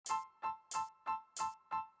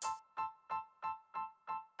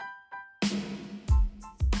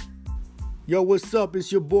Yo, what's up?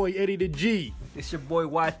 It's your boy Eddie the G. It's your boy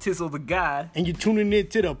Y Tizzle the God. And you're tuning in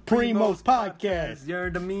to the Primos Podcast. You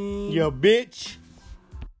heard me? Yo, bitch.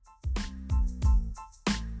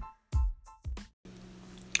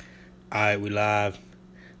 Alright, we live.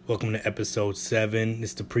 Welcome to episode 7.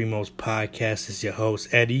 It's the Primos Podcast. It's your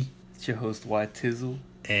host, Eddie. It's your host, Y Tizzle.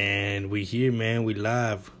 And we here, man. We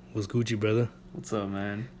live. What's Gucci, brother? What's up,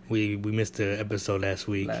 man? We missed the episode last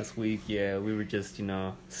week. Yeah, we were just,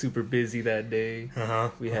 super busy that day.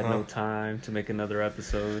 We had no time to make another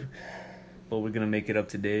episode. But we're going to make it up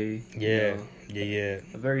today. Yeah. A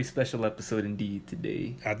very special episode indeed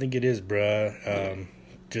today. I think it is, bruh.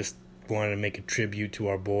 Just wanted to make a tribute to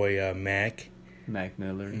our boy, Mac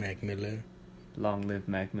Miller. Long live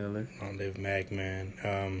Mac Miller. Long live Mac,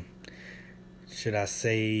 man. Should I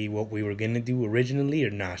say what we were going to do originally or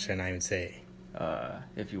not? Should I not even say?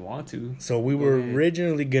 If you want to. So we were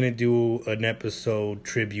originally going to do an episode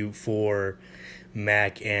tribute for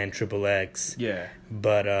Mac and Triple X. Yeah.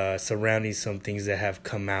 But surrounding some things that have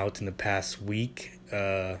come out in the past week,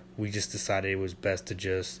 we just decided it was best to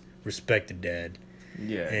just respect the dead.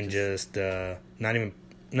 Yeah. And just not even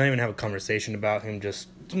have a conversation about him. Just,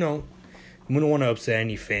 we don't want to upset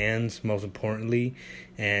any fans, most importantly.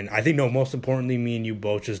 And I think, most importantly, me and you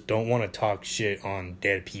both just don't want to talk shit on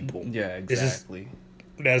dead people. Yeah, exactly.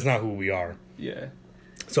 That's not who we are. Yeah.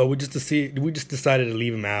 So we just decided to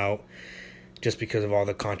leave him out just because of all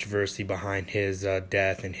the controversy behind his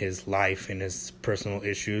death and his life and his personal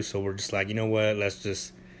issues. So we're just like, you know what? Let's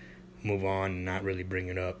just move on and not really bring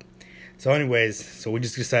it up. So anyways, we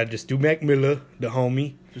just decided to just do Mac Miller, the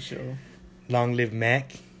homie. For sure. Long live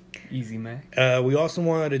Mac. Easy Mac. We also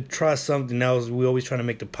wanted to try something else. We always try to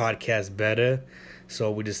make the podcast better.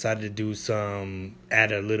 So we decided to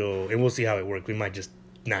add a little, and we'll see how it works. We might just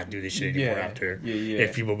not do this shit anymore after. Yeah.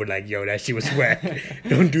 If people were like, yo, that shit was whack.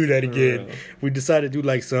 Don't do that again. We decided to do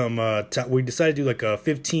like a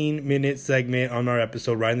 15-minute segment on our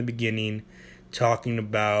episode right in the beginning, talking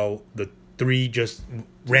about the 3 just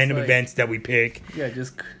random events that we pick. Yeah,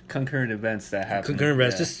 just concurrent events that happen. Concurrent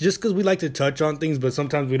events, just because we like to touch on things, but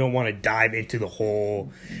sometimes we don't want to dive into the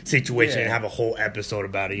whole situation and have a whole episode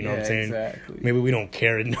about it. You know what I'm saying? Exactly. Maybe we don't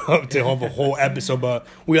care enough to have a whole episode, but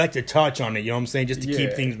we like to touch on it. You know what I'm saying? Just to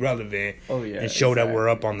keep things relevant. And show that we're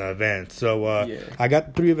up on the event. So I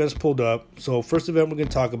got 3 events pulled up. So first event we're gonna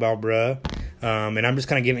talk about, bruh, and I'm just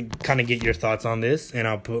kind of get your thoughts on this, and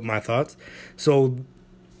I'll put my thoughts. So.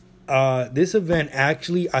 This event,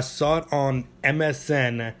 actually, I saw it on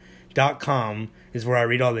MSN.com, is where I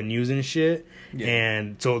read all the news and shit. Yeah.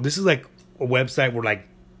 And so this is like a website where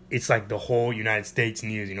it's like the whole United States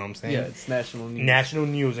news, you know what I'm saying? Yeah, it's national news. National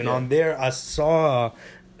news. And on there, I saw,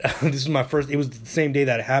 this is my first, it was the same day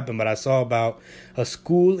that it happened, but I saw about a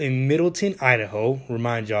school in Middleton, Idaho.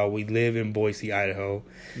 Remind y'all, we live in Boise, Idaho.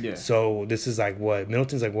 Yeah. So this is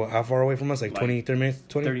Middleton's how far away from us? Like 20, 30 minutes?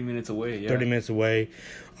 30 minutes away, yeah. 30 minutes away.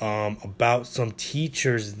 About some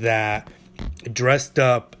teachers that dressed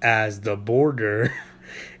up as the border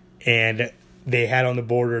and they had on the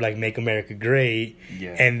border Make America Great.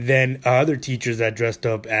 Yeah. And then other teachers that dressed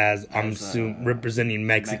up as representing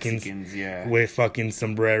Mexicans with fucking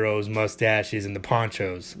sombreros, mustaches, and the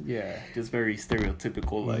ponchos. Yeah, just very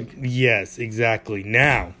stereotypical Yes, exactly.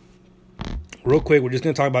 Now, real quick, we're just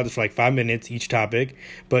going to talk about this for 5 minutes, each topic.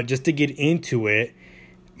 But just to get into it,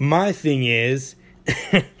 my thing is,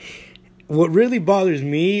 what really bothers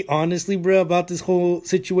me, honestly, bro, about this whole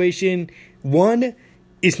situation, one,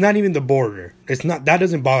 it's not even the border. That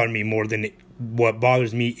doesn't bother me more than what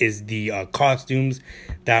bothers me is the costumes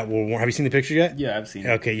that were worn. Have you seen the picture yet? Yeah, I've seen it.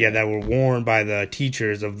 Okay, yeah, that were worn by the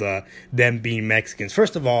teachers of them being Mexicans.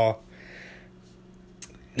 First of all,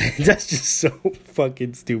 that's just so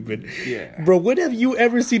fucking stupid. Yeah. Bro, when have you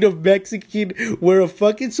ever seen a Mexican wear a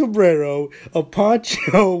fucking sombrero, a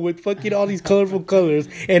poncho with fucking all these colorful colors,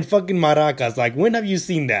 and fucking maracas? When have you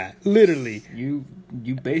seen that? Literally. You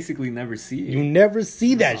basically never see it. You never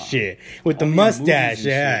see that shit. With the mustache.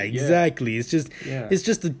 Yeah, exactly. It's just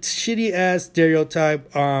a shitty ass stereotype.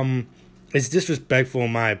 It's disrespectful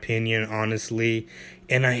in my opinion, honestly.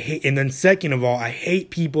 And then second of all, I hate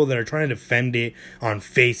people that are trying to defend it on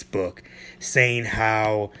Facebook, saying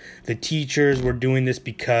how the teachers were doing this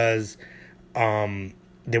because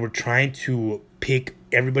they were trying to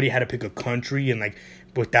everybody had to pick a country and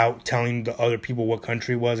without telling the other people what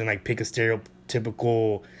country it was and pick a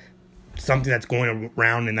stereotypical something that's going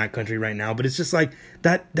around in that country right now. But it's just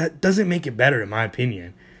that doesn't make it better in my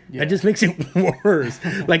opinion. Yeah. That just makes it worse.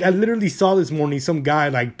 I literally saw this morning some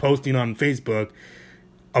guy posting on Facebook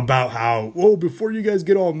about how, oh, before you guys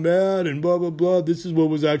get all mad and blah, blah, blah, this is what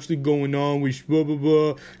was actually going on. We blah, blah,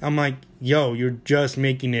 blah. I'm like, yo, you're just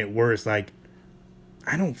making it worse. Like,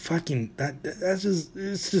 I don't fucking, that's just,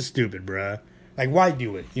 it's just stupid, bruh. Like, why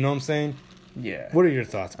do it? You know what I'm saying? Yeah. What are your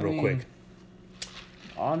thoughts, real quick?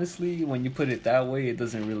 Honestly, when you put it that way, it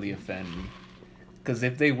doesn't really offend me. Because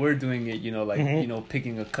if they were doing it, you know, like, you know,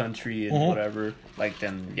 picking a country and whatever, like,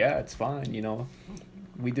 then, yeah, it's fine, you know.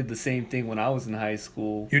 We did the same thing when I was in high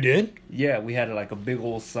school. You did? Yeah, we had, like, a big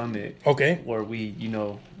old summit. Okay. Where we, you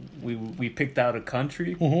know, we picked out a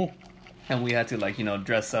country. And we had to, like, you know,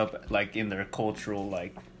 dress up, like, in their cultural,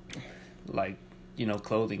 like, you know,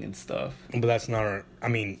 clothing and stuff. But that's not our, I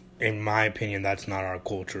mean, in my opinion, that's not our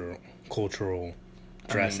cultural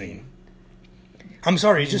dressing. I'm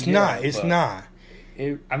sorry, it's just not. It's not.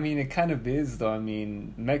 I mean, it kind of is, though. I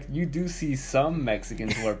mean, you do see some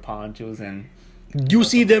Mexicans wear ponchos and... You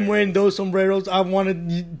see them wearing those sombreros? I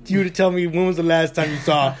wanted you to tell me when was the last time you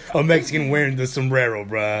saw a Mexican wearing the sombrero,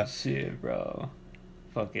 bruh. Shit, bro.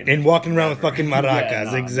 Fucking... And walking around with fucking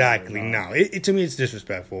maracas. Yeah, exactly. No. To me, it's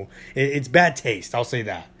disrespectful. It's bad taste. I'll say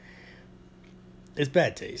that. It's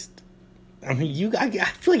bad taste. I mean, I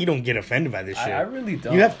feel like you don't get offended by this shit. I really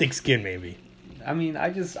don't. You have thick skin, maybe. I mean, I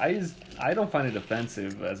don't find it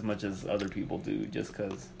offensive as much as other people do, just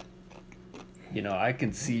because, you know, I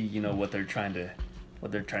can see, you know, what they're trying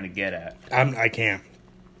to get at. I can't.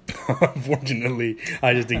 Unfortunately,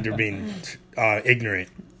 I just think they're being ignorant.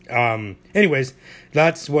 Anyways,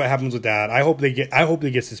 that's what happens with that. I hope they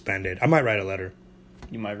get suspended. I might write a letter.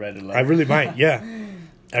 You might write a letter. I really might. Yeah,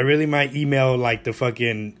 I really might email like the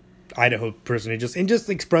fucking Idaho person and just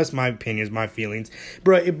express my opinions, my feelings,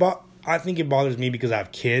 bro. I think it bothers me because I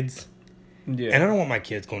have kids. Yeah. And I don't want my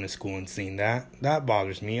kids going to school and seeing that. That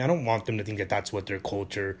bothers me. I don't want them to think that that's what their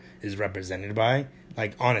culture is represented by.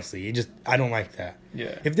 Like, honestly, I don't like that.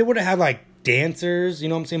 Yeah. If they were to have, like, dancers, you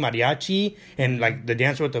know what I'm saying, mariachi, and, like, the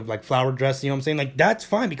dancer with the, like, flower dress, you know what I'm saying? Like, that's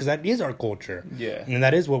fine because that is our culture. Yeah. And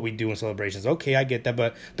that is what we do in celebrations. Okay, I get that.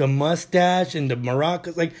 But the mustache and the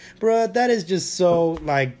maracas, like, bruh, that is just so,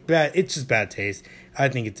 like, bad. It's just bad taste. I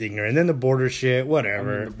think it's ignorant. And then the border shit,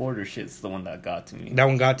 whatever. I mean, the border shit's the one that got to me. That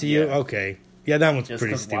one got to you? Okay. Yeah, that one's just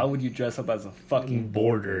pretty stupid. Why would you dress up as a fucking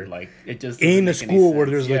border? Like, it just in a school where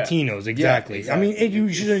there's Latinos, exactly. Yeah, exactly. I mean, you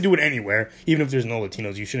shouldn't do it anywhere. Even if there's no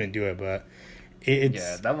Latinos, you shouldn't do it. But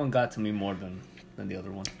it's that one got to me more than the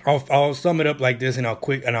other one. I'll sum it up like this, and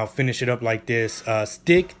I'll finish it up like this.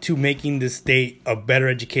 Stick to making this state a better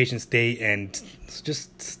education state, and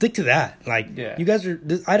just stick to that. Like, you guys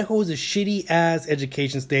Idaho is a shitty ass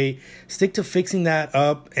education state. Stick to fixing that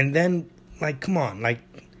up, and then, like, come on, like,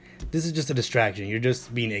 this is just a distraction. You're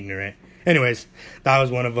just being ignorant. Anyways, that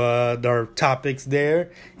was one of our topics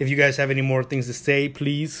there. If you guys have any more things to say,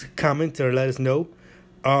 please comment or let us know.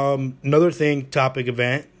 Another thing, topic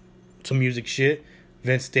event, some music shit.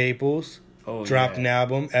 Vince Staples dropped an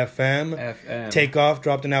album, FM. Takeoff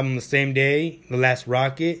dropped an album the same day, The Last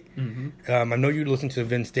Rocket. I know you listened to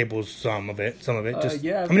Vince Staples some of it.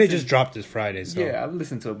 It just dropped this Friday. So. Yeah, I've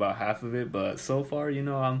listened to about half of it, but so far, you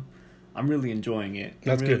know, I'm really enjoying it.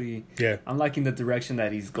 That's good. Yeah, I'm liking the direction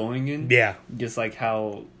that he's going in. Yeah, just like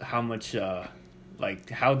how much like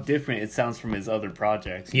how different it sounds from his other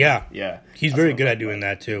projects. Yeah, he's very good at doing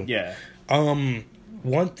that too. Yeah.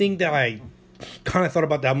 One thing that I kind of thought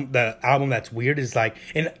about the album that's weird is like,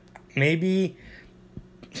 and maybe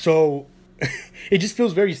so it just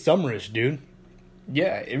feels very summerish, dude.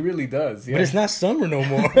 Yeah, it really does. Yeah. But it's not summer no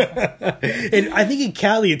more. And I think in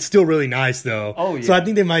Cali it's still really nice though. Oh yeah. So I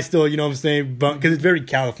think they might still, you know what I'm saying, because it's very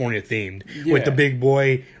California themed with the Big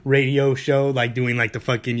Boy radio show, like doing like the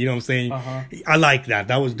fucking, you know what I'm saying. I like that.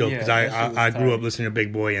 That was dope because I grew up listening to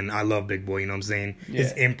Big Boy and I love Big Boy. You know what I'm saying. Yeah.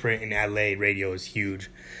 His imprint in LA radio is huge,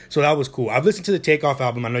 so that was cool. I've listened to the Takeoff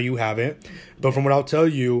album. I know you haven't, but from what I'll tell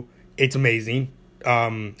you, it's amazing.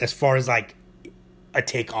 As far as like a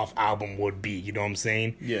Takeoff album would be, you know what I'm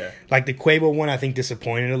saying? Yeah. Like the Quavo one, I think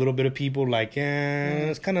disappointed a little bit of people. Like,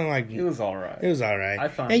 it's kind of like... It was alright. It was alright.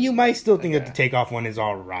 And you might still think that the Takeoff one is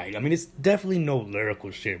alright. I mean, it's definitely no lyrical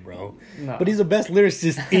shit, bro. No. But he's the best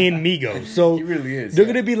lyricist in Migos. So he really is. They're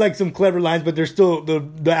gonna be like some clever lines, but they're still...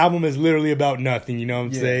 The album is literally about nothing, you know what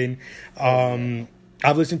I'm saying?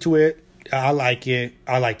 I've listened to it. I like it.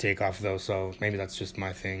 I like Takeoff though, so maybe that's just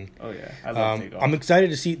my thing. Oh yeah, I love Takeoff. I'm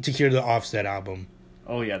excited to hear the Offset album.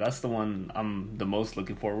 Oh yeah, that's the one I'm the most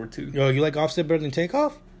looking forward to. Yo, you like Offset better than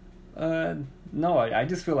Takeoff? No, I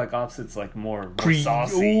just feel like Offset's like more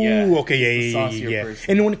saucy. Ooh, okay, yeah.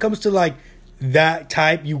 Person. And when it comes to like that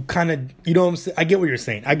type, you kind of, you know what I'm saying? I get what you're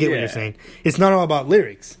saying. What you're saying. It's not all about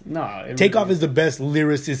lyrics. No, Takeoff is the best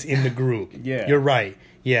lyricist in the group. Yeah, you're right.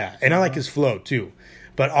 Yeah, and I like his flow too.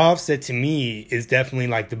 But Offset to me is definitely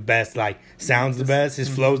like the best. Like sounds the best. His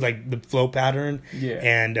flow's like the flow pattern. Yeah.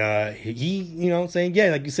 And he, you know, what I'm saying,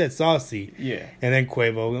 yeah, like you said, saucy. Yeah. And then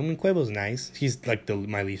Quavo. I mean, Quavo's nice. He's like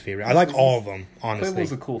my least favorite. I like all of them, honestly.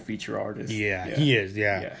 Quavo's a cool feature artist. Yeah, he is.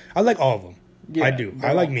 Yeah, I like all of them. Yeah, I do.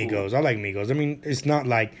 I like Migos. Cool. I like Migos. I mean, it's not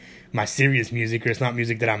like my serious music, or it's not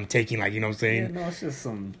music that I'm taking, like, you know what I'm saying? Yeah, no, it's just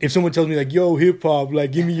some... If someone tells me, like, yo, hip-hop,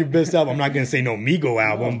 like, give me your best album, I'm not going to say no Migo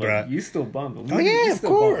album, no, bruh. You still bump them. Oh, yeah, of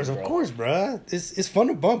course, bruh. It's fun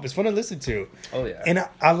to bump. It's fun to listen to. Oh, yeah. And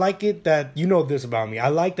I like it that, you know this about me, I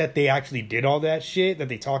like that they actually did all that shit that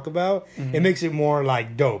they talk about. Mm-hmm. It makes it more,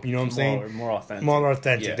 like, dope, you know what I'm saying? More authentic. More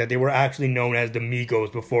authentic, that they were actually known as the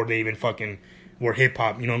Migos before they even fucking were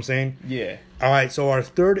hip-hop, you know what I'm saying? Yeah. All right, so our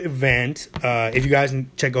third event, if you guys can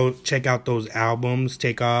check out those albums,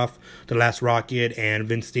 Takeoff, The Last Rocket, and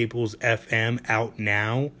Vince Staples' FM, out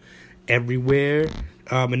now, everywhere.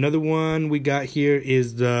 Another one we got here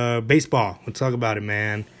is the baseball. Let's talk about it,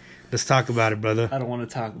 man. Let's talk about it, brother. I don't want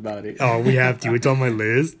to talk about it. Oh, we have to. It's on my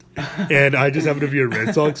list. And I just happen to be a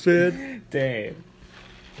Red Sox fan. Damn.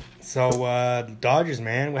 So, Dodgers,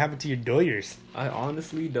 man. What happened to your Doyers? I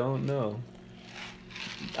honestly don't know.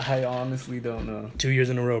 2 years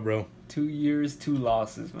in a row, bro. 2 years, 2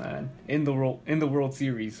 losses, man. In the World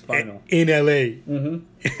Series final. In LA. Mm-hmm.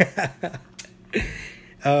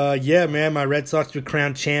 Yeah, man. My Red Sox were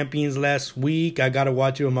crowned champions last week. I got to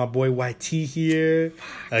watch it with my boy YT here.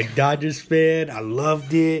 A Dodgers fan. I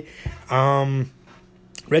loved it.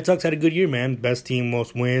 Red Sox had a good year, man. Best team,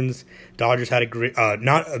 most wins. Dodgers had a great,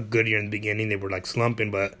 not a good year in the beginning. They were like slumping,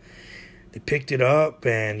 but they picked it up,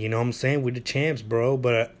 and you know what I'm saying? We're the champs, bro.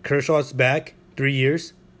 But Kershaw's back, 3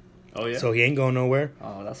 years. Oh, yeah? So he ain't going nowhere.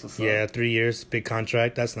 Oh, that's what's up. Yeah, 3 years, big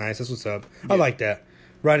contract. That's nice. That's what's up. Yeah. I like that.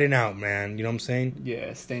 Riding out, man. You know what I'm saying?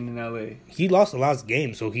 Yeah, staying in L.A. He lost the last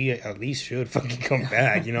game, so he at least should fucking come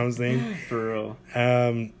back. You know what I'm saying? For real.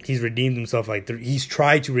 He's redeemed himself like he's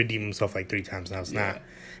tried to redeem himself like 3 times now. It's not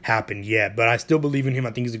happened yet, but I still believe in him.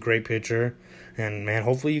 I think he's a great pitcher, and man,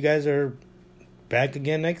 hopefully you guys are back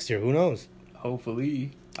again next year. Who knows?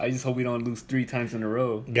 Hopefully. I just hope we don't lose 3 times in a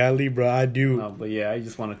row. Golly, bro, I do. No, but yeah, I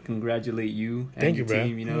just want to congratulate you and Thank your you, bro.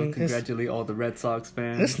 team. You know, congratulate all the Red Sox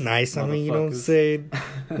fans. That's nice. I mean, you know what I'm saying?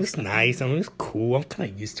 It's nice. I mean, it's cool. I'm kind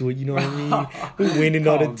of used to it. You know what I mean? We're winning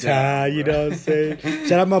all the time. Down, you know what I'm saying?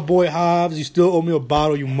 Shout out my boy Hobbs. You still owe me a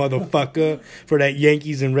bottle, you motherfucker, for that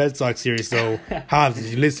Yankees and Red Sox series. So Hobbs, if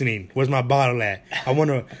you're listening, where's my bottle at? I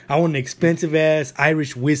want an expensive ass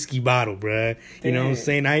Irish whiskey bottle, bruh. You know what I'm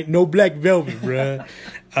saying? I ain't no black velvet, bruh.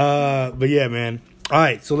 But yeah, man. All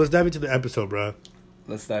right, so let's dive into the episode, bro.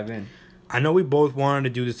 Let's dive in. I know we both wanted to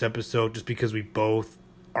do this episode just because we both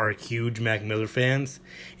are huge Mac Miller fans,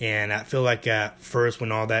 and I feel like at first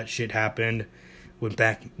when all that shit happened, with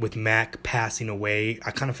Mac passing away,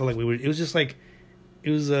 I kind of felt like it was just like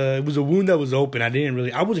it was a wound that was open. I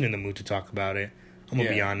wasn't in the mood to talk about it. I'm gonna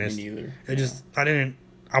be honest. Me neither.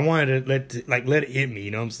 I wanted to let it hit me.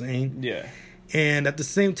 You know what I'm saying? Yeah. And at the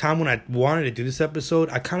same time, when I wanted to do this episode,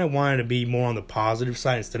 I kind of wanted to be more on the positive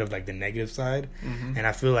side instead of like the negative side. Mm-hmm. And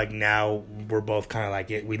I feel like now we're both kind of like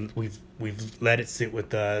it. We've let it sit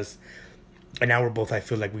with us, and now I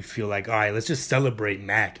feel like all right, let's just celebrate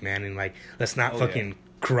Mac, man, and like let's not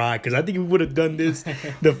cry, because I think we would have done this you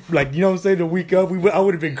know what I'm saying, the week up, I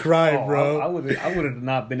would have been crying, bro. I would have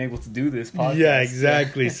not been able to do this podcast. Yeah,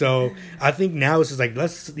 exactly. So I think now it's just like,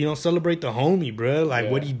 let's celebrate the homie, bro,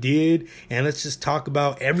 like what he did, and let's just talk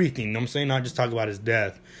about everything. You know what I'm saying? Not just talk about his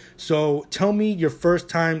death. So tell me your first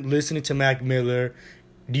time listening to Mac Miller.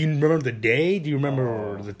 Do you remember the day? Do you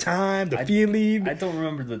remember the time, the feeling? I don't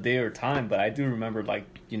remember the day or time, but I do remember, like,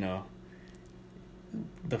 the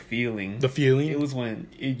feeling. The feeling? It was when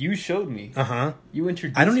you showed me. Uh-huh. You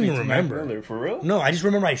introduced me. I don't even remember. Mac Miller, for real? No, I just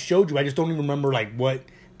remember I showed you. I just don't even remember, like, what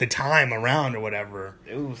the time around or whatever.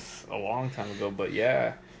 It was a long time ago, but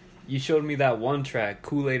yeah. You showed me that one track,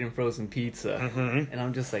 Kool-Aid and Frozen Pizza. Mm-hmm. And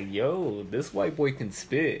I'm just like, yo, this white boy can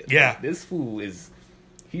spit. Yeah. Like, this fool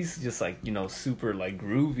he's just like, super like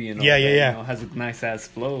groovy and all that, has a nice ass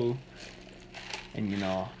flow. And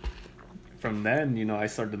from then, I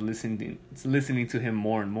started listening to him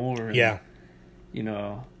more and more. And,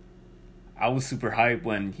 I was super hyped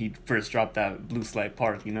when he first dropped that Blue Slide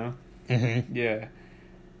Park, Mm-hmm. Yeah.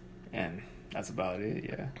 And that's about it,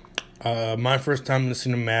 yeah. My first time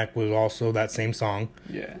listening to Mac was also that same song.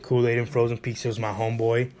 Yeah. Kool-Aid and Frozen Pizza was my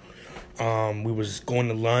homeboy. We was going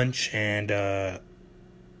to lunch, and I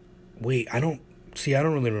don't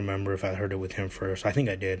really remember if I heard it with him first. I think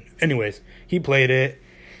I did. Anyways, he played it,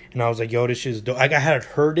 and I was like, yo, this shit's dope. Like, I had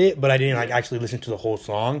heard it, but I didn't like actually listen to the whole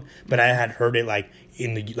song. But I had heard it like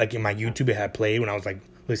in my YouTube, it had played when I was like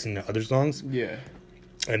listening to other songs. Yeah.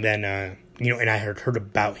 And then and I had heard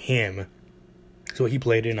about him. So he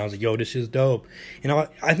played it, and I was like, yo, this is dope. And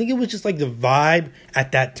I think it was just like the vibe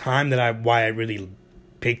at that time why I really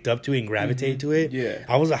picked up to it and gravitated to it. Yeah.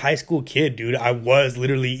 I was a high school kid, dude. I was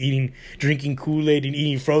literally drinking Kool-Aid and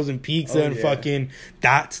eating frozen pizza and fucking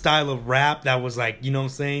that style of rap that was like, you know what I'm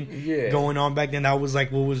saying? Yeah. Going on back then. That was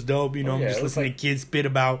like what was dope, you know? I'm just listening to kids spit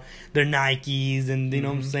about their Nikes and, you know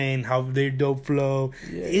what I'm saying, how their dope flow.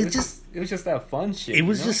 Yeah, it was just that fun shit. It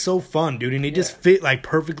was just so fun, dude. And it just fit like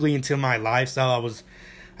perfectly into my lifestyle. I was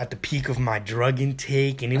at the peak of my drug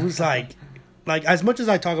intake, and it was like as much as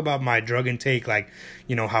I talk about my drug intake, like,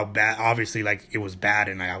 you know, how bad, obviously, like, it was bad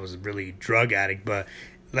and I was really drug addict, but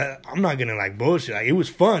I'm not gonna, like, bullshit. Like, it was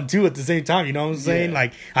fun, too, at the same time, you know what I'm saying? Yeah.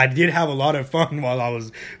 Like, I did have a lot of fun while I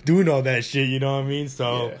was doing all that shit, you know what I mean?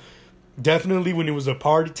 So, definitely when it was a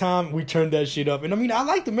party time, we turned that shit up. And, I mean, I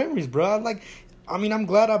like the memories, bro. I'm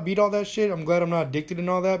glad I beat all that shit. I'm glad I'm not addicted and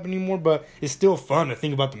all that anymore, but it's still fun to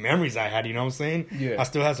think about the memories I had, you know what I'm saying? Yeah. I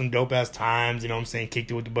still had some dope-ass times, you know what I'm saying?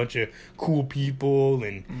 Kicked it with a bunch of cool people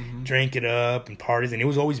and drank it up and parties, and it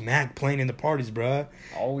was always Mac playing in the parties, bruh.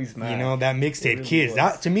 Always Mac. You know, that mixtape, really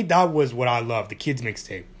Kids. To me, that was what I loved, the Kids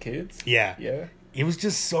mixtape. Kids? Yeah. Yeah. It was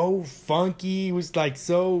just so funky. It was, like,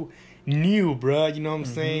 so new, bruh, you know what I'm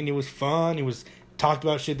saying? It was fun. It was talked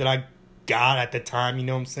about shit that I got at the time, you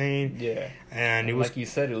know what I'm saying? Yeah. And it was, like you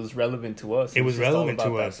said, it was relevant to us. It was relevant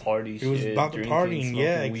to us. Party it was about the partying,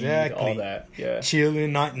 yeah, exactly. Weed, all that, yeah.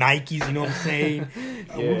 Chilling, not Nikes, you know what I'm saying?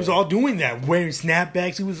 We was all doing that, wearing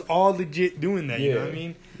snapbacks. We was all legit doing that. You know what I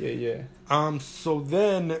mean? Yeah. So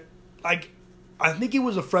then, like, I think it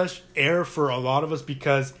was a fresh air for a lot of us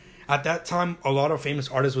because at that time, a lot of famous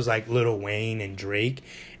artists was like Lil Wayne and Drake,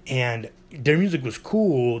 and their music was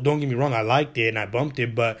cool. Don't get me wrong, I liked it and I bumped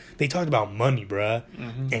it, but they talked about money, bruh,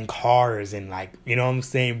 and cars and, like, you know what I'm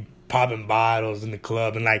saying, popping bottles in the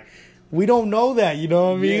club, and, like, we don't know that, you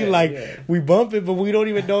know what I mean? We bump it, but we don't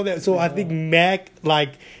even know that. So I think Mac,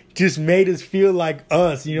 like, just made us feel like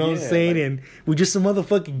us, you know what I'm saying? Like, and we're just some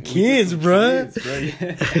motherfucking kids, bruh.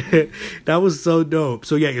 That was so dope.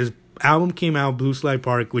 So yeah, his album came out, Blue Slide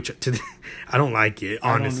Park, which I don't like it,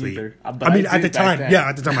 honestly. I mean, at the time,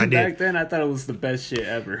 at the time I did. Back then, I thought it was the best shit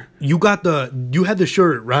ever. You had the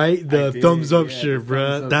shirt, right? The thumbs up shirt,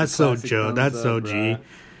 bruh. That's so Joe. That's so G.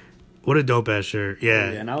 What a dope ass shirt. Yeah,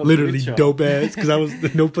 and I was literally dope ass, because I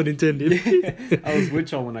was, no pun intended. I was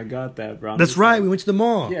with y'all when I got that, bro. That's right. We went to the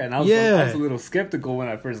mall. Yeah, and I was a little skeptical when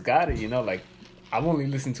I first got it. You know, like, I've only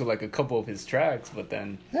listened to like a couple of his tracks, but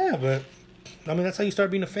then but I mean, that's how you start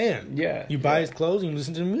being a fan. Yeah, you buy his clothes and you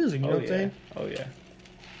listen to the music. You know what I'm saying? Oh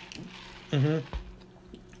yeah.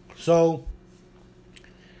 So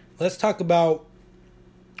let's talk about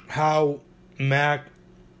how Mac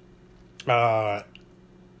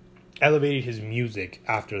elevated his music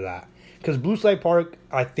after that, because Blue Slide Park,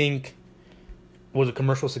 I think, was a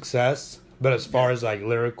commercial success, but as far as like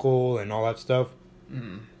lyrical and all that stuff,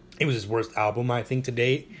 it was his worst album, I think, to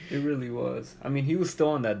date. It really was. I mean, he was still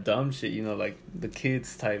on that dumb shit, you know, like the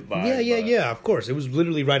kids type vibe. Yeah, of course. It was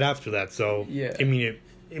literally right after that, so yeah. I mean,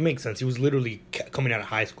 it makes sense. He was literally coming out of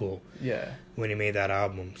high school when he made that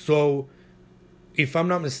album. So if I'm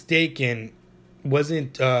not mistaken,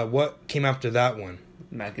 wasn't what came after that one?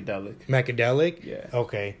 Macadelic? Yeah.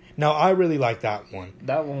 Okay. Now, I really like that one.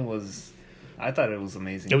 That one was... I thought it was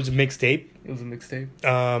amazing. It was a mixtape.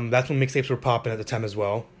 That's when mixtapes were popping at the time as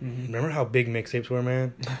well. Remember how big mixtapes were,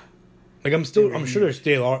 man? Like, I'm sure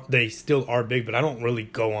they still are big, but I don't really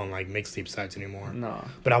go on, like, mixtape sites anymore. No.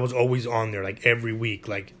 But I was always on there, like, every week,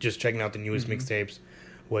 like, just checking out the newest mixtapes,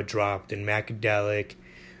 what dropped. And Macadelic,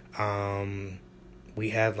 we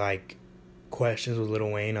had, like, Questions with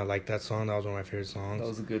Lil Wayne. I like that song. That was one of my favorite songs. That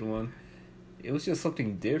was a good one. It was just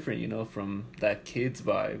something different, you know, from that kids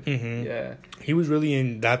vibe. Yeah. He was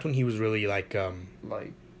really that's when he was really like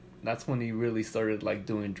that's when he really started like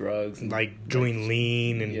doing drugs and like doing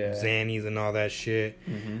lean and Xannies and all that shit.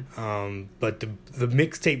 But the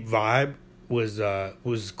mixtape vibe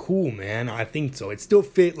was cool, man. I think so. It still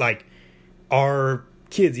fit like our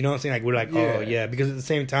kids, you know what I'm saying? Like, we're like, oh yeah, because at the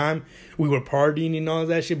same time we were partying and all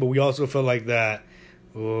that shit, but we also felt like that,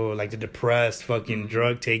 like the depressed fucking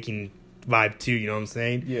drug taking vibe too, you know what I'm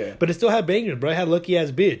saying? Yeah. But it still had bangers, bro. It had Lucky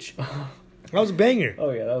Ass Bitch. That was a banger.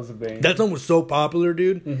 Oh yeah, that was a banger. That song was so popular,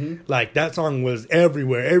 dude. Like, that song was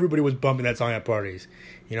everywhere. Everybody was bumping that song at parties.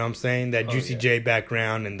 You know what I'm saying? That Juicy J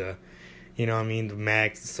background and the, you know what I mean, the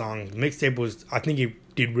Max song. The mixtape was, I think it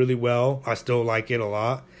did really well. I still like it a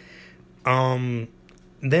lot.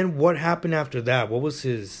 then what happened after that? What was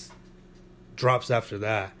his drops after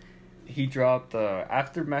that? He dropped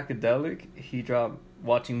after Macadelic. He dropped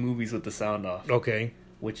Watching Movies with the Sound Off. Okay.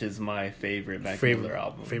 Which is my favorite Mac Miller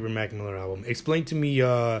album. Favorite Mac Miller album. Explain to me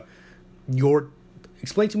the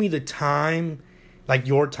time, like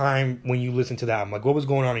your time when you listened to that album. Like what was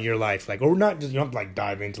going on in your life? Like, or not just, you don't have to like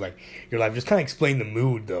dive into like your life. Just kind of explain the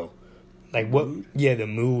mood though. Like what? Yeah, the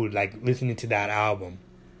mood. Like listening to that album.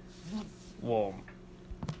 Well,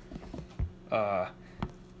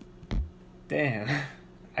 damn,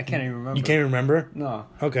 I can't even remember. You can't remember? No.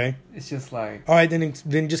 Okay. It's just like. All right, then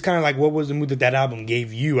just kind of like what was the mood that album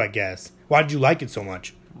gave you? I guess. Why did you like it so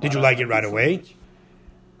much? Did you like it right away?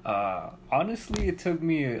 Honestly, it took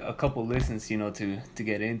me a couple listens, to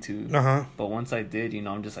get into. But once I did,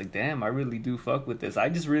 I'm just like, damn, I really do fuck with this. I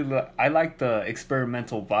just really, I like the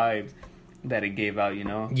experimental vibe that it gave out,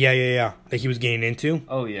 Yeah. That he was getting into.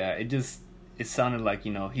 Oh yeah, it sounded like,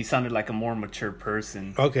 he sounded like a more mature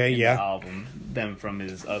person. Okay, in yeah. The album than from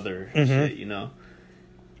his other shit,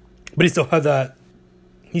 But he still had that.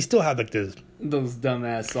 He still had like this. Those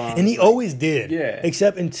dumbass songs. And he always did. Yeah.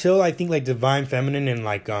 Except until I think like Divine Feminine and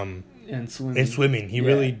like and swimming. He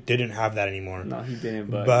really didn't have that anymore. No, he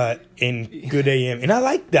didn't. But in Good AM, and I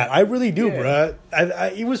like that. I really do, bruh.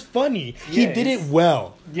 It was funny. He did it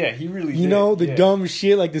well. Yeah, he really. You know the dumb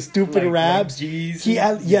shit, like the stupid raps. Like G's.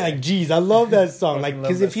 Like G's. I love that song. Like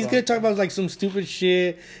because if he's gonna talk about like some stupid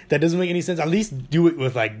shit that doesn't make any sense, at least do it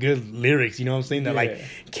with like good lyrics. You know what I'm saying? That like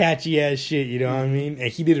catchy ass shit. You know what I mean?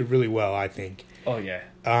 And he did it really well, I think. Oh yeah.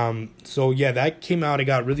 So yeah, that came out. It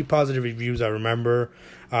got really positive reviews. I remember.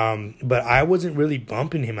 But I wasn't really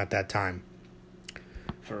bumping him at that time.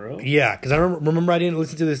 For real? Yeah, because I remember I didn't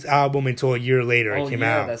listen to this album until a year later it came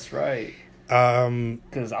out. Oh, that's right.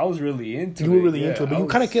 Because I was really into it. You were really into it, but you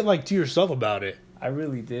kind of kept like to yourself about it. I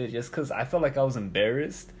really did, just because I felt like I was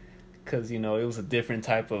embarrassed. Because, it was a different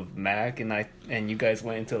type of Mac, and you guys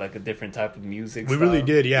went into like a different type of music We really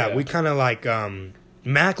did, yeah. We kind of like,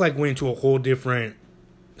 Mac like went into a whole different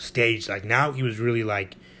stage. Like now he was really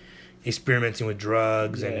like, experimenting with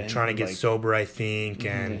drugs and trying to get sober, I think,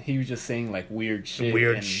 and he was just saying like weird shit.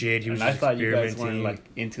 He was. I thought you guys weren't like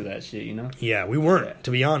into that shit, Yeah, we weren't. To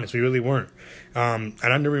be honest, we really weren't. And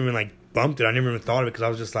I never even like bumped it. I never even thought of it because I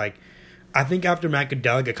was just like, I think after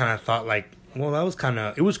Macadelic, I kind of thought like, well, that was kind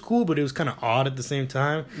of, it was cool, but it was kind of odd at the same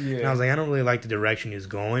time. Yeah. And I was like, I don't really like the direction he's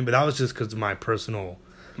going, but that was just because of my personal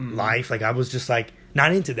life. Like I was just like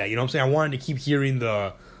not into that. You know what I'm saying? I wanted to keep hearing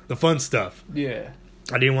the fun stuff. Yeah.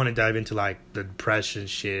 I didn't want to dive into like the depression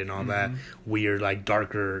shit and all that weird like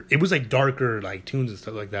darker. It was like darker like tunes and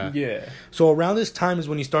stuff like that. Yeah. So around this time is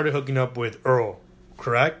when he started hooking up with Earl,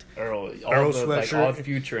 correct? Earl Sweatshirt, like all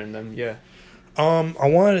Future in them. Yeah. I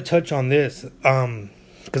wanted to touch on this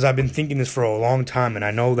because I've been thinking this for a long time, and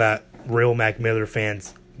I know that real Mac Miller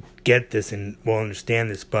fans get this and will understand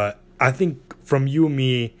this, but I think from you and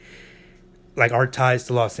me, like our ties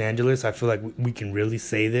to Los Angeles, I feel like we can really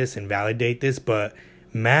say this and validate this, but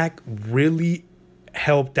Mac really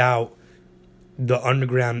helped out the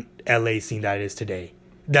underground LA scene that it is today.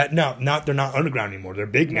 That they're not underground anymore. They're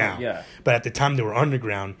big now. Yeah. But at the time they were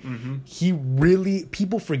underground. He really,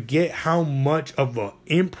 people forget how much of an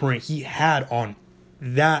imprint he had on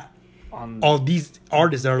that. All these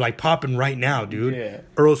artists that are like popping right now, dude. Yeah.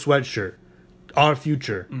 Earl Sweatshirt, Our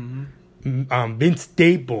Future, Vince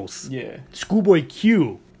Staples, Schoolboy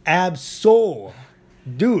Q, Ab Soul,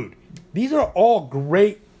 dude. These are all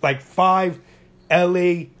great, like 5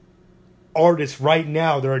 LA artists right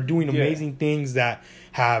now that are doing amazing things that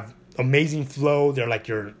have amazing flow. They're like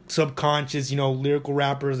your subconscious, lyrical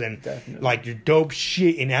rappers and like your dope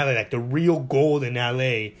shit in LA, like the real gold in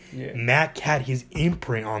LA. Yeah. Mac had his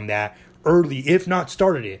imprint on that early, if not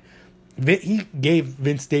started it. He gave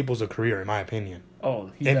Vince Staples a career, in my opinion.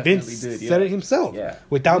 Oh, he and definitely Vince did, said it himself. Yeah.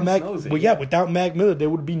 Without Vince Mac, without Mac Miller, there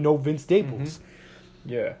would be no Vince Staples.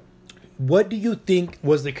 Yeah. What do you think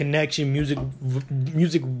was the connection music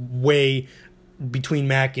way between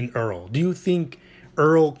Mac and Earl? Do you think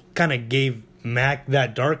Earl kind of gave Mac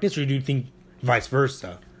that darkness, or do you think vice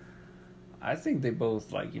versa? I think they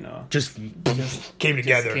both just came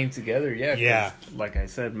together. Yeah. Like I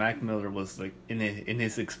said, Mac Miller was like in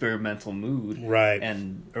his experimental mood, right?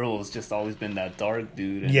 And Earl has just always been that dark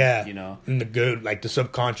dude. And, in the good, like the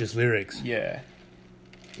subconscious lyrics. Yeah,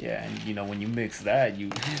 and when you mix that,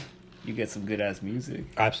 you get some good ass music.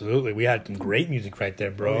 Absolutely, we had some great music right there,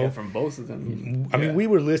 bro. Oh, yeah, from both of them. I mean, we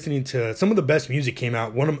were listening to some of the best music came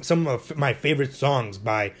out. Some of my favorite songs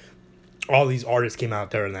by all these artists came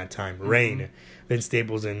out there in that time. Rain, Vince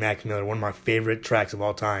Staples, and Mac Miller. One of my favorite tracks of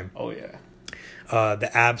all time. Oh yeah. the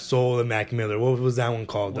Ab-Soul and Mac Miller. What was that one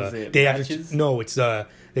called? Was it Day Matches? After? No, it's the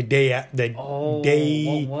day. Day.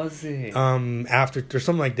 What was it? After or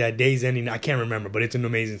something like that. Days ending. I can't remember, but it's an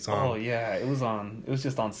amazing song. Oh yeah, it was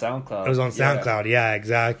just on SoundCloud. It was on SoundCloud. Yeah,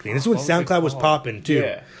 exactly. And this is when SoundCloud was popping too.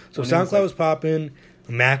 Yeah. So SoundCloud was popping.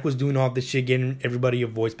 Mac was doing all this shit, getting everybody a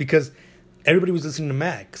voice because everybody was listening to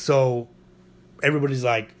Mac. So everybody's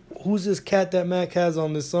like, who's this cat that Mac has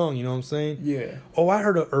on this song? You know what I'm saying? Yeah. Oh, I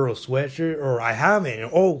heard a Earl Sweatshirt, or I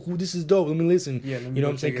haven't. Oh, this is dope. Let me listen. Yeah, let me you know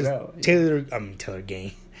what I'm saying? Because Taylor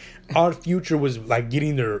Gang, Odd Future was like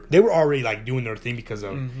getting they were already like doing their thing because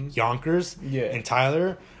of Yonkers and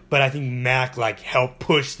Tyler. But I think Mac like helped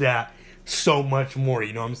push that so much more.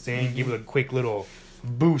 You know what I'm saying? Give it a quick little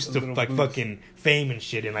boost of like fucking fame and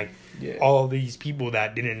shit, and like all these people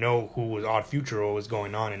that didn't know who was Odd Future or what was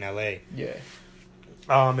going on in LA. Yeah.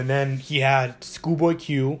 And then he had Schoolboy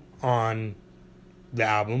Q on the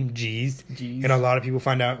album, G's. And a lot of people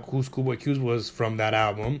find out who Schoolboy Q was from that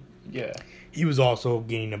album. Yeah. He was also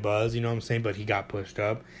gaining a buzz, you know what I'm saying? But he got pushed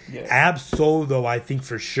up. Yeah. Ab-Soul, though, I think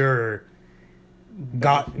for sure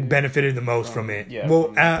benefited the most from it. Yeah,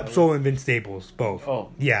 well, Ab-Soul and Vince Staples, both.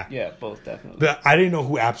 Oh. Yeah. Yeah, both definitely. But I didn't know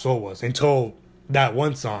who Ab-Soul was until that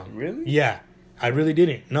one song. Really? Yeah. I really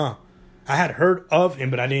didn't. No. I had heard of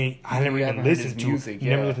him, but I never even listened to his music.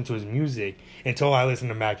 Never listened to his music until I listened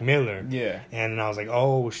to Mac Miller. Yeah. And I was like,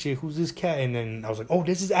 oh shit, who's this cat? And then I was like, oh,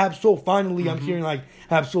 this is Ab-Soul. Finally, I'm hearing like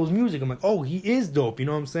Ab-Soul's music. I'm like, oh, he is dope. You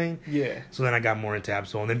know what I'm saying? Yeah. So then I got more into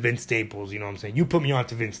Ab-Soul, and then Vince Staples. You know what I'm saying? You put me on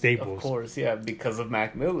to Vince Staples. Of course, yeah, because of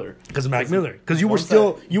Mac Miller. Because of Mac Miller. Because you were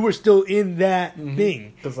still in that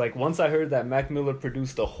thing. Because like once I heard that Mac Miller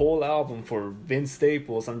produced a whole album for Vince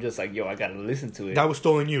Staples, I'm just like, yo, I gotta listen to it. That was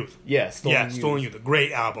Stolen Youth. Yeah, Stolen Youth. A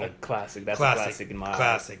great album. A classic. That's a classic in my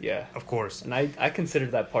Classic. eyes. Yeah. Of course. And I consider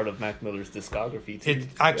that part of Mac Miller's discography too. It's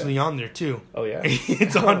actually on there too. Oh yeah.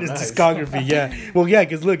 It's on his discography, yeah. Well, yeah,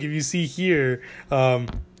 because look, if you see here,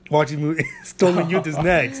 watching movie Stolen Youth is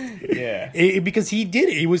next. Yeah. Because he did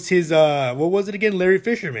it. It was his what was it again? Larry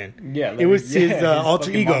Fisherman. Yeah. It was his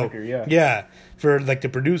alter ego. Moniker, yeah. Yeah. For like the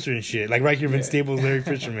producer and shit. Like right here, Vince Staples, Larry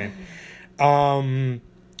Fisherman.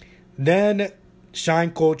 Then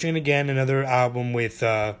Shine Coltrane again, another album with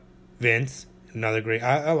Vince. Another great.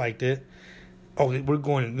 I liked it. Oh, we're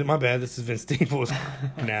going. My bad. This is Vince Staples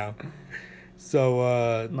now.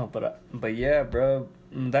 So no, but yeah, bro.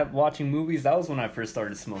 That watching movies, that was when I first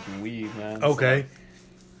started smoking weed, man. Okay. So,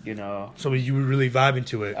 you know. So you were really vibing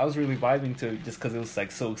to it. I was really vibing to it just because it was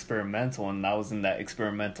like so experimental, and I was in that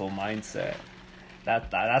experimental mindset.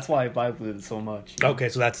 That's why I vibe with it so much. You know? Okay,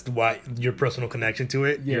 so that's why your personal connection to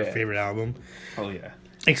it. Yeah. Your favorite album. Oh yeah.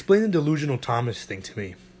 Explain the Delusional Thomas thing to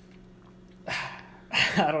me.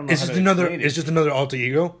 I don't know. It's just another alter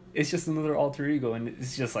ego. It's just another alter ego, and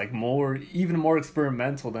it's just like even more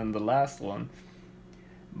experimental than the last one.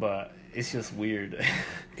 But it's just weird.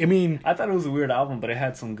 I mean, I thought it was a weird album, but it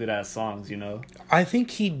had some good ass songs, you know. I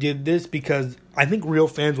think he did this because I think real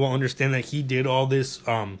fans will understand that he did all this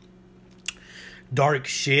dark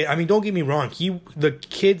shit. I mean, don't get me wrong. The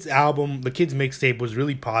kids mixtape was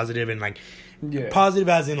really positive and like. Yeah. Positive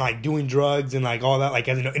as in like doing drugs and like all that, like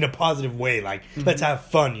as in a positive way, like let's have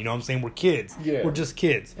fun, you know what I'm saying? We're kids. Yeah. We're just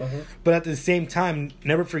kids. But at the same time,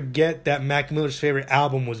 never forget that Mac Miller's favorite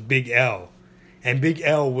album was Big L. And Big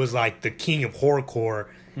L was like the king of horrorcore,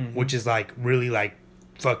 which is like really like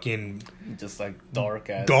fucking just like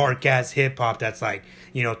dark ass hip hop that's like,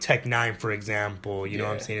 you know, Tech Nine for example, you know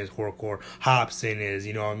what I'm saying, is horrorcore. Hobson is,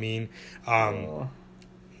 you know what I mean?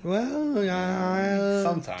 Well,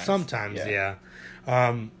 sometimes, yeah.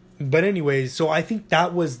 But anyways, so I think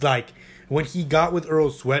that was like when he got with Earl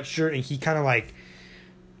Sweatshirt and he kind of like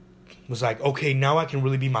was like, okay, now I can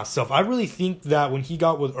really be myself. I really think that when he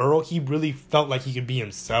got with Earl, he really felt like he could be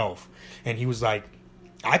himself, and he was like,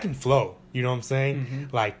 I can flow. You know what I'm saying?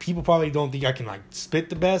 Like people probably don't think I can like spit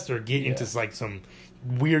the best or get into like some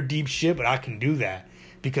weird deep shit, but I can do that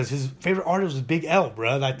because his favorite artist was Big L,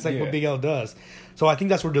 bro. That's like what Big L does. So I think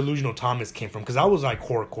that's where Delusional Thomas came from because I was like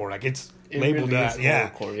horrorcore, like it labeled really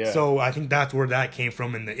that, horrorcore, So I think that's where that came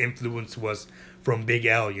from, and the influence was from Big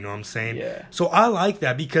L. You know what I'm saying? Yeah. So I like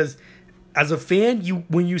that because as a fan,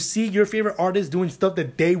 when you see your favorite artist doing stuff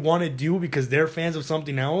that they want to do because they're fans of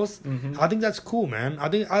something else, I think that's cool, man. I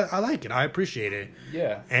think I like it. I appreciate it.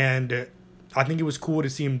 Yeah. And I think it was cool to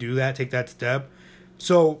see him do that, take that step.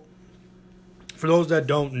 So. For those that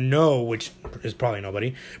don't know, which is probably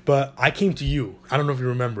nobody, but I came to you. I don't know if you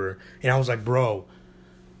remember. And I was like, bro,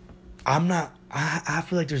 I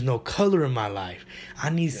feel like there's no color in my life. I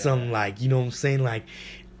need some, like, you know what I'm saying? Like,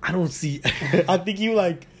 I don't see, I think you,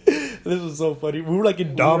 like, This was so funny. We were like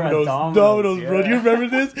in Domino's, yeah. Bro. Do you remember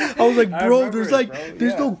this? I was like, bro, there's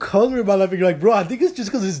no color in my life. And you're like, bro, I think it's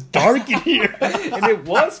just because it's dark in here. And it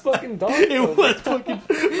was fucking dark. It was fucking.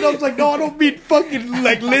 But I was like, no, I don't mean fucking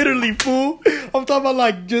like literally, fool. I'm talking about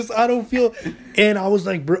like just I don't feel. And I was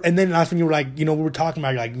like, bro. And then that's when you were like, we were talking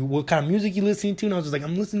about like what kind of music you listening to, and I was just like,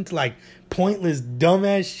 I'm listening to like pointless,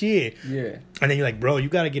 dumbass shit. Yeah. And then you're like, bro, you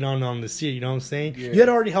gotta get on this shit. You know what I'm saying? Yeah. You had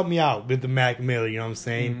already helped me out with the Mac Miller. You know what I'm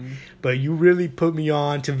saying? Mm-hmm. But you really put me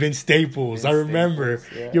on to Vince Staples. I remember.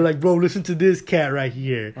 Yeah. You're like, bro, listen to this cat right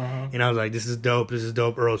here. Uh-huh. And I was like, this is dope. This is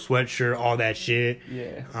dope. Earl Sweatshirt, all that shit.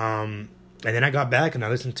 Yeah. And then I got back and I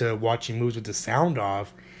listened to Watching Moves with the Sound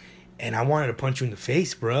Off. And I wanted to punch you in the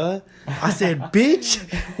face, bruh. I said, bitch,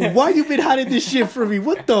 why you been hiding this shit from me?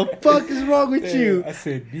 What the fuck is wrong with you? I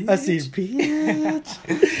said, bitch.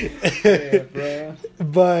 Yeah, bro.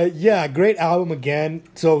 But yeah, great album again.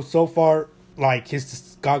 So far, like, his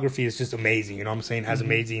discography is just amazing. You know what I'm saying? Has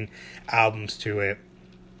amazing albums to it.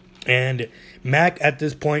 And Mac, at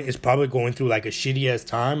this point, is probably going through, like, a shitty-ass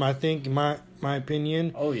time, I think, in my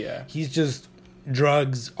opinion. Oh, yeah. He's just...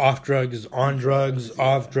 drugs, off drugs, on drugs,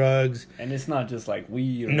 off drugs. And it's not just like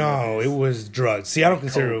weed. No, it was drugs. See, I don't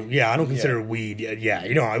consider weed. Yeah,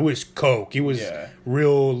 it was coke. It was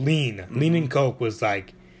real lean. Mm-hmm. Lean and coke was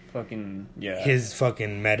like fucking his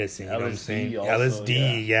fucking medicine. You know what I'm saying? Also,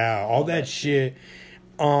 LSD, all that shit.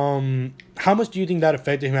 How much do you think that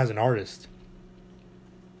affected him as an artist?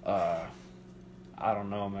 I don't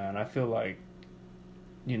know, man. I feel like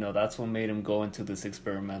that's what made him go into this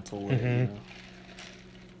experimental way. Mm-hmm.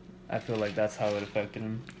 I feel like that's how it affected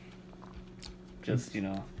him. Just,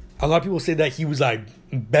 A lot of people say that he was, like,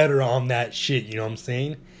 better on that shit, you know what I'm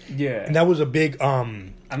saying? Yeah. And that was a big,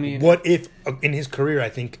 what if, in his career, I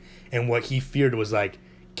think, and what he feared was, like,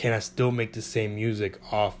 can I still make the same music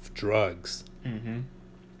off drugs? Mm-hmm.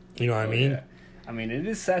 You know what I mean? Yeah. I mean, it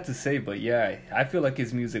is sad to say, but yeah, I feel like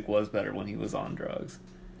his music was better when he was on drugs.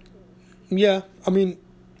 Yeah, I mean,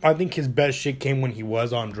 I think his best shit came when he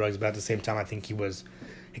was on drugs, but at the same time, I think he was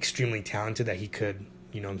extremely talented that he could,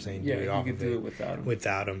 you know what I'm saying, do it off of it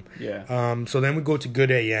without him. Yeah. So then we go to Good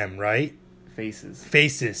AM, right? Faces,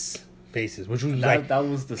 which was that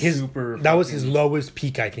was that was his lowest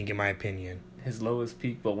peak, I think, in my opinion. His lowest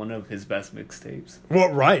peak, but one of his best mixtapes.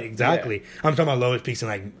 Well, right, exactly. Yeah. I'm talking about lowest peaks in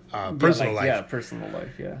like personal life. Yeah, personal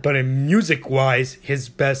life, yeah. But in music-wise, his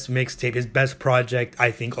best mixtape, his best project,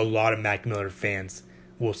 I think a lot of Mac Miller fans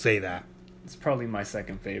will say that. It's probably my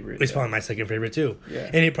second favorite. It's probably my second favorite, too. Yeah.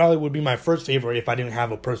 And it probably would be my first favorite if I didn't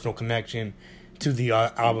have a personal connection to the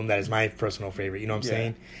album that is my personal favorite. You know what I'm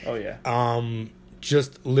saying? Oh, yeah.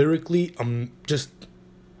 Just lyrically, just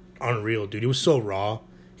unreal, dude. It was so raw.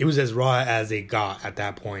 It was as raw as it got at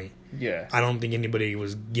that point. Yeah. I don't think anybody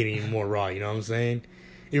was getting more raw, you know what I'm saying?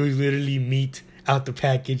 It was literally meat out the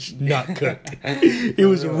package, not cooked. It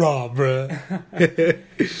was raw, bruh.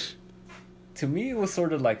 To me, it was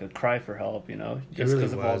sort of like a cry for help, just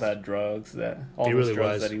because of all that drugs, that he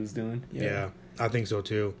was doing. Yeah, I think so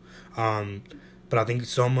too. But I think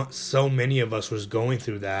so many of us was going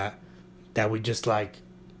through that we just like,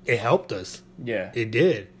 it helped us. Yeah. It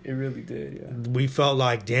did. It really did, yeah. We felt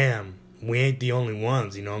like, damn, we ain't the only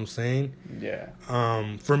ones, you know what I'm saying? Yeah.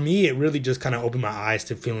 For me, it really just kind of opened my eyes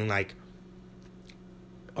to feeling like,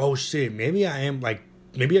 oh shit, maybe I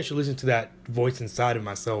should listen to that voice inside of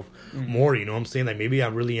myself more, you know what I'm saying? Like, maybe I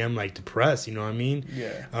really am, like, depressed, you know what I mean?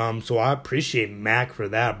 Yeah. So I appreciate Mac for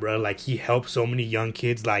that, bro. Like, he helped so many young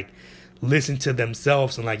kids, like, listen to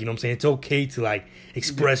themselves and, like, you know what I'm saying? It's okay to, like,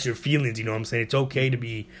 express your feelings, you know what I'm saying? It's okay to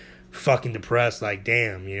be fucking depressed, like,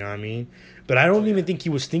 damn, you know what I mean? But I don't even think he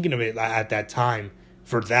was thinking of it at that time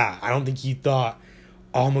for that. I don't think he thought,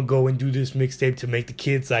 oh, I'm gonna go and do this mixtape to make the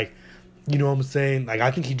kids, like, you know what I'm saying? Like,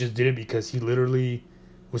 I think he just did it because he literally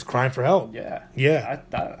was crying for help. Yeah. Yeah.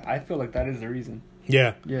 I feel like that is the reason.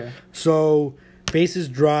 Yeah. Yeah. So, Faces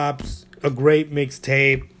drops, a great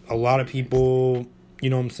mixtape. A lot of people, you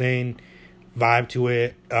know what I'm saying, vibe to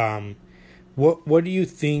it. What do you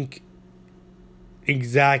think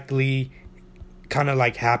exactly kind of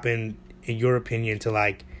like happened in your opinion to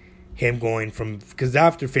like him going from, because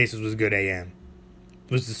after Faces was Good AM,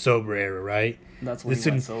 it was the sober era, right? That's when he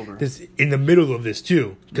went sober. This in the middle of this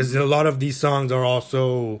too, because a lot of these songs are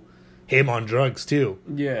also him on drugs too.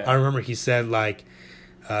 Yeah, I remember he said like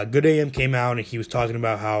Good AM came out and he was talking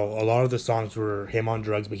about how a lot of the songs were him on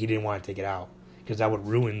drugs, but he didn't want to take it out because that would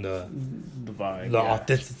ruin the vibe, the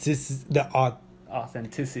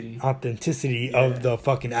authenticity of the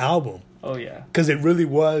fucking album. Oh yeah, because it really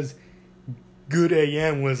was. Good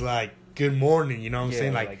AM was like Good Morning, you know what I'm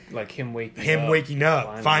saying? Like him waking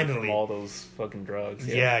up finally from all those fucking drugs.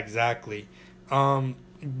 Yeah, exactly.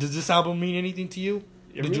 Does this album mean anything to you?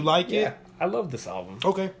 Did you like it? I love this album.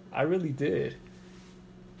 Okay. I really did.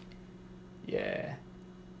 Yeah.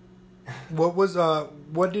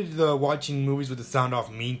 What did the watching movies with the sound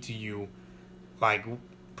off mean to you, like,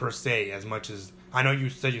 per se, as much as... I know you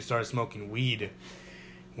said you started smoking weed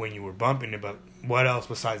when you were bumping it, but what else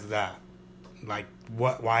besides that? Like,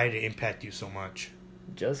 why did it impact you so much?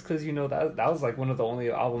 Just because, that was, like, one of the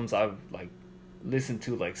only albums I've, like, listened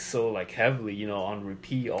to, like, so, like, heavily, on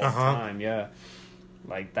repeat all the time, yeah.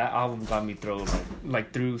 Like, that album got me through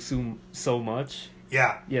so much.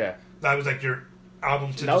 Yeah. Yeah. That was, like, your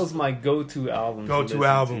album to... That was my go-to album. Go-to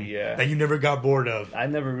album. Yeah. That you never got bored of. I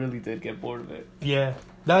never really did get bored of it. Yeah.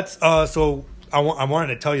 That's, so... I wanted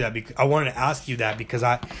to tell you that because I wanted to ask you that because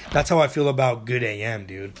that's how I feel about Good AM,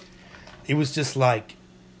 dude. It was just like,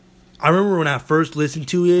 I remember when I first listened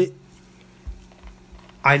to it,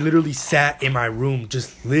 I literally sat in my room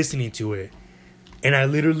just listening to it, and I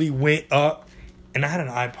literally went up, and I had an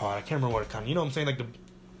iPod. I can't remember what kind. You know what I'm saying? Like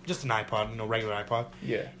just an iPod, regular iPod.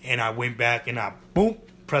 Yeah. And I went back and I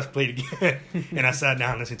pressed play again, and I sat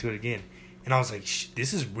down and listened to it again. And I was like,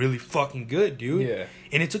 this is really fucking good, dude. Yeah.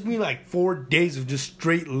 And it took me like 4 days of just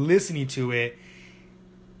straight listening to it.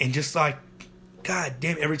 And just like, God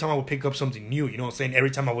damn, every time I would pick up something new, you know what I'm saying? Every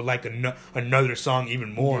time I would like another song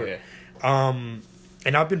even more. Yeah. And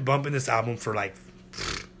I've been bumping this album for like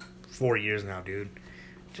 4 years now, dude.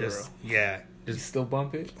 Yeah. You still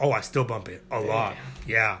bump it? Oh, I still bump it a lot.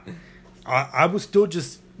 Yeah. I was still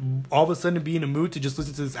just all of a sudden be in the mood to just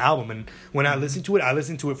listen to this album. And when I listen to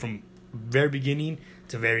it from very beginning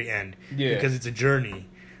to very end, because it's a journey.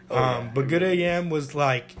 But Good AM was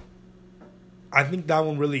like, I think that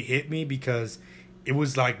one really hit me because it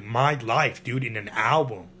was like my life, dude, in an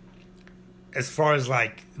album. As far as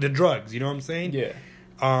like the drugs, you know what I'm saying? Yeah.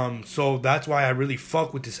 So that's why I really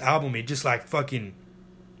fuck with this album. It just like fucking,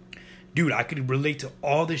 dude, I could relate to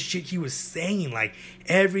all the shit he was saying, like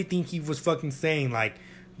everything he was fucking saying, like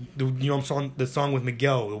the song with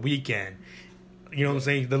Miguel, The Weeknd. You know what I'm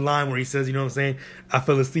saying? The line where he says, you know what I'm saying? I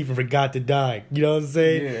fell asleep and forgot to die. You know what I'm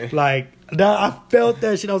saying? Yeah. Like, that, I felt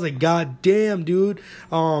that shit. I was like, God damn, dude.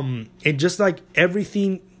 And just like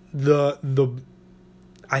everything, I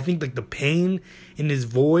think like the pain in his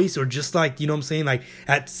voice, or just like, you know what I'm saying? Like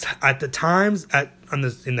at the times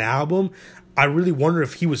in the album, I really wonder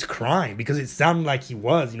if he was crying because it sounded like he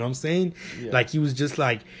was, you know what I'm saying? Yeah. Like he was just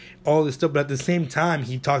like all this stuff. But at the same time,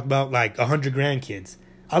 he talked about like 100 grandkids.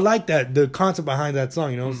 I like that, the concept behind that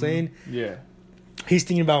song, you know what I'm saying? Yeah. He's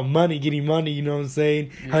thinking about getting money, you know what I'm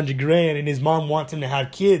saying? Yeah. 100 grand, and his mom wants him to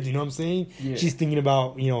have kids, you know what I'm saying? Yeah. She's thinking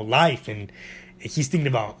about, life, and he's thinking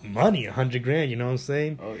about money, 100 grand, you know what I'm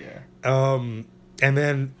saying? Oh, yeah. And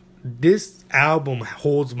then this album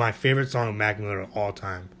holds my favorite song of Mac Miller of all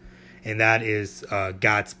time, and that is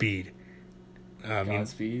Godspeed.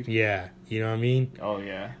 Godspeed? Yeah. You know what I mean? Oh,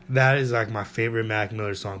 yeah. That is like my favorite Mac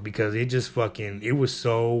Miller song because it just it was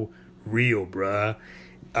so real, bruh.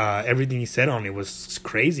 Everything he said on it was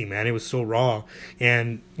crazy, man. It was so raw.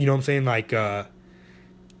 And, you know what I'm saying? Like, at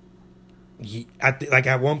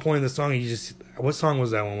one point in the song, what song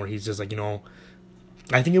was that one where he's just like,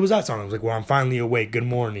 I think it was that song. It was like, well, I'm finally awake. Good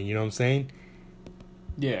morning. You know what I'm saying?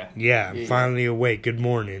 Yeah. I'm finally awake. Good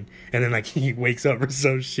morning. And then like he wakes up or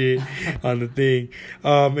some shit on the thing.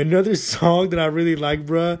 Another song that I really like,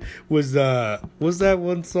 bruh, was that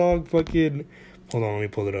one song fucking, hold on, let me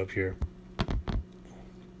pull it up here.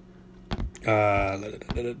 I'm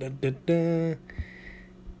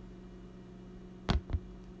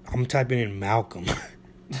typing in Malcolm.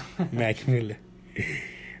 Mac Miller.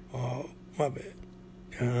 Oh, my bad.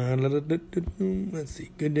 Let's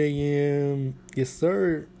see. Good AM. Yes,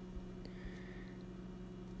 sir.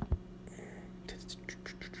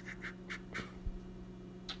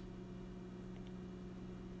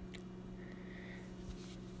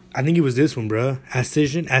 I think it was this one, bro.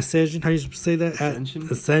 Ascension. How do you say that?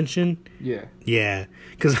 Ascension. Yeah.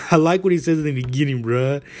 Because I like what he says in the beginning,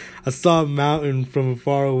 bro. I saw a mountain from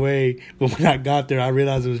far away, but when I got there, I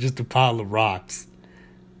realized it was just a pile of rocks.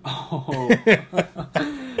 Oh.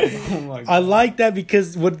 Oh my God. I like that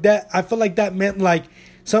because I feel like that meant like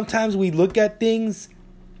sometimes we look at things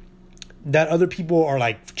that other people are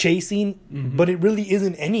like chasing, but it really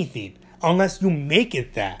isn't anything unless you make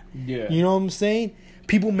it that. Yeah. You know what I'm saying?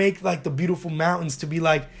 People make like the beautiful mountains to be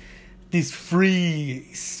like this free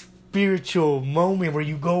spiritual moment where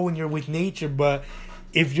you go and you're with nature, but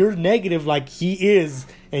if you're negative like he is,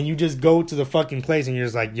 and you just go to the fucking place and you're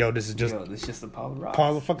just like, yo, this is just a pile of rocks.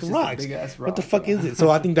 Pile of fucking rocks. Big ass rock. What the fuck is it? So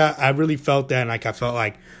I think that I really felt that, and like I felt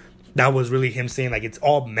like that was really him saying like it's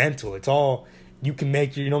all mental. It's all you can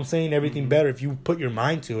make. You know what I'm saying? Everything better if you put your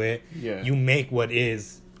mind to it. Yeah. You make what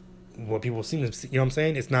people seem to. You know what I'm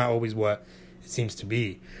saying? It's not always what it seems to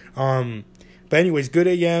be. But anyways, Good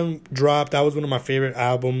AM dropped. That was one of my favorite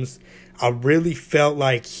albums. I really felt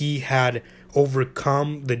like he had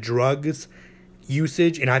overcome the drugs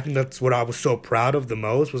usage, and I think that's what I was so proud of the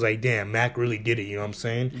most, was like, damn, Mac really did it. You know what I'm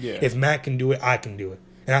saying? Yeah. If Mac can do it, I can do it.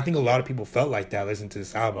 And I think a lot of people felt like that listening to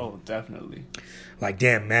this album. Oh, definitely. Like,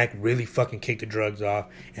 damn, Mac really fucking kicked the drugs off,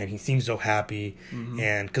 and he seems so happy.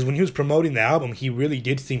 And because when he was promoting the album, he really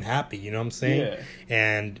did seem happy. You know what I'm saying? Yeah.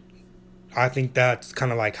 And I think that's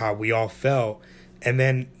kind of like how we all felt. And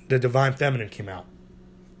then The Divine Feminine came out,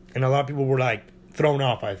 and a lot of people were like thrown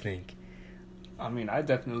off, I think. I mean, I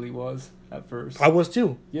definitely was at first. I was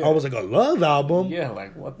too. Yeah. I was like, a love album? Yeah,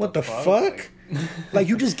 like, what the fuck? Like,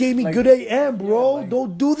 you just gave me like, Good AM, bro. Yeah, like,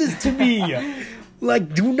 don't do this to me.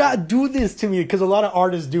 Like, do not do this to me. Because a lot of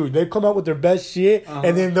artists do. They come out with their best shit,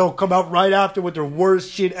 and then they'll come out right after with their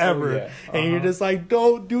worst shit ever. Oh, yeah. And you're just like,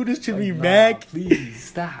 don't do this to me, Mac. Please,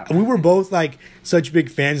 stop. We were both, like, such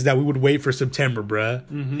big fans that we would wait for September, bruh.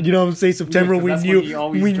 You know what I'm saying? September, we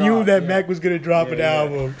knew that Mac was going to drop an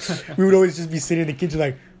album. We would always just be sitting in the kitchen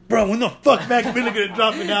like, bro, when the fuck Mac really gonna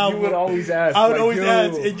drop an album? You would always ask. I would always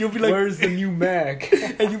ask, and you'll be like, where's the new Mac?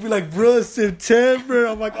 And you'll be like, bro, September.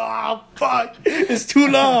 I'm like, oh, fuck. It's too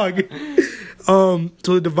long. So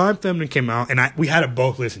The Divine Feminine came out, and we had to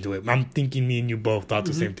both listen to it. I'm thinking me and you both thought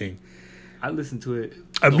the same thing. I listened to it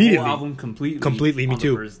immediately. The whole album completely. Completely, me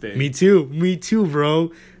too. First day. Me too,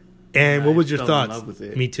 bro. And what was your thoughts? In love with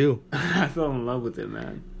it. Me too. I fell in love with it,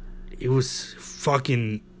 man. It was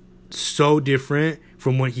fucking so different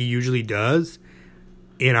from what he usually does,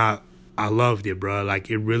 and I loved it, bro. Like,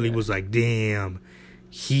 it really was like, damn,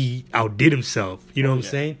 he outdid himself. You know what I'm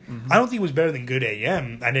saying? I don't think it was better than Good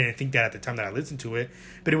AM. I didn't think that at the time that I listened to it,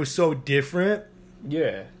 but it was so different.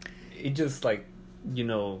 Yeah, it just, like, you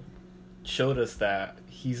know, showed us that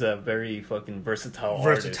he's a very fucking versatile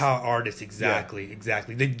artist. Exactly.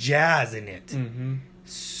 The jazz in it,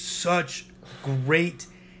 such great,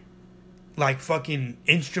 like, fucking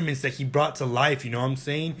instruments that he brought to life. You know what I'm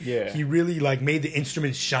saying? Yeah. He really, like, made the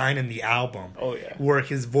instruments shine in the album. Oh, yeah. Where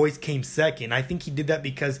his voice came second. I think he did that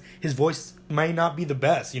because his voice might not be the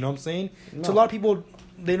best. You know what I'm saying? No. So a lot of people,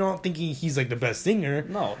 they don't think he's, like, the best singer.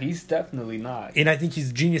 No, he's definitely not. And I think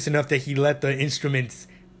he's genius enough that he let the instruments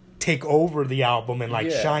take over the album and, like,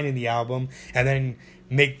 shine in the album. And then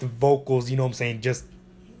make the vocals, you know what I'm saying, just,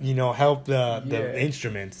 you know, help the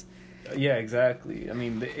instruments. Yeah, exactly. I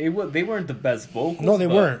mean, they weren't the best vocals. No, they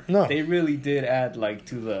weren't. No, they really did add, like,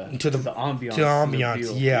 to the ambiance. To the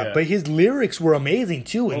ambiance, yeah. But his lyrics were amazing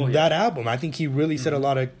too in that album. I think he really said a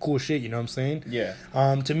lot of cool shit. You know what I'm saying? Yeah.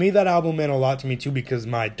 To me, that album meant a lot to me too because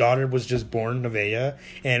my daughter was just born, Nevaeh,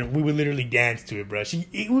 and we would literally dance to it, bro.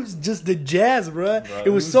 It was just the jazz, bro. It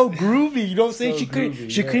was so groovy. You know what I'm saying?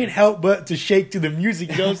 She couldn't help but to shake to the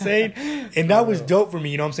music. You know what I'm saying? And that was dope for me.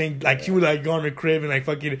 You know what I'm saying? Like, she would, like, go in her crib and, like,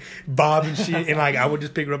 fucking bob and shit, and, like, I would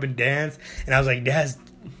just pick her up and dance, and I was like,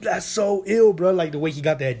 that's so ill, bro. Like, the way he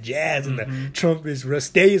got that jazz and the trumpets, bro.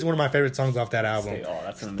 Stay is one of my favorite songs off that album. Stay,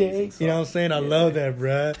 that's an amazing song. You know what I'm saying? I love that,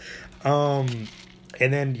 bro. And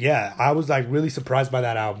then, I was, like, really surprised by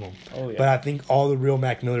that album. Oh, yeah. But I think all the real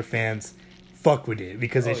Mac Miller fans fuck with it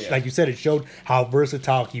because, like you said, it showed how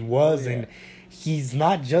versatile he was, and he's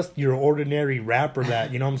not just your ordinary rapper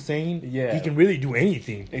that, you know what I'm saying? Yeah. He can really do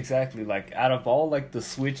anything. Exactly. Like, out of all, like, the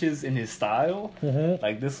switches in his style,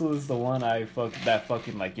 like, this was the one that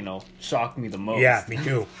fucking, like, you know, shocked me the most. Yeah, me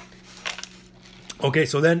too. Okay,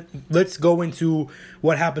 so then let's go into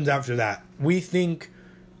what happens after that. We think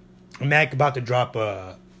Mac about to drop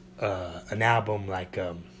an album, like,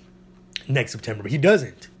 next September, but he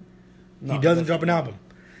doesn't. No, he doesn't drop an album.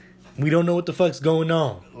 We don't know what the fuck's going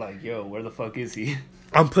on. Like, yo, where the fuck is he?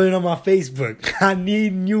 I'm putting it on my Facebook. I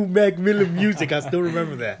need new Mac Miller music. I still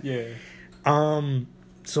remember that. Yeah.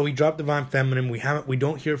 So he dropped Divine Feminine. We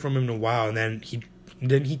don't hear from him in a while, and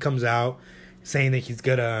then he comes out saying that he's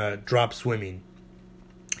gonna drop Swimming.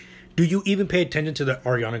 Do you even pay attention to the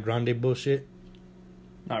Ariana Grande bullshit?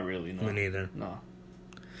 Not really, no. Me neither. No.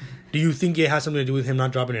 Do you think it has something to do with him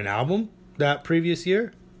not dropping an album that previous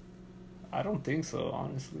year? I don't think so,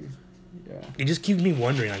 honestly. Yeah. It just keeps me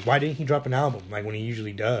wondering, like, why didn't he drop an album like when he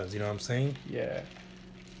usually does? You know what I'm saying? Yeah.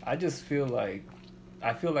 I just feel like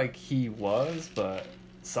he was, but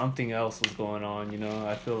something else was going on, you know?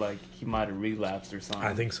 I feel like he might have relapsed or something.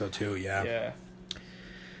 I think so too, yeah. Yeah.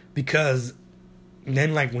 because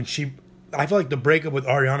then like when I feel like the breakup with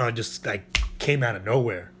Ariana just like came out of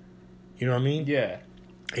nowhere. You know what I mean? Yeah.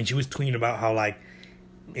 And she was tweeting about how like,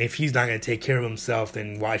 if he's not going to take care of himself,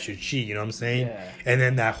 then why should she? You know what I'm saying? Yeah. And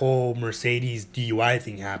then that whole Mercedes DUI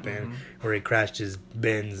thing happened where he crashed his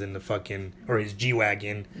Benz in the or his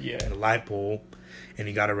G-Wagon in the light pole and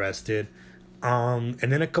he got arrested. And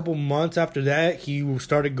then a couple months after that, he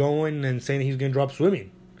started going and saying he was going to drop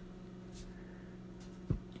swimming.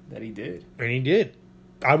 That he did. And he did.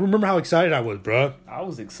 I remember how excited I was, bro. I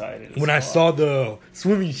was excited when I saw the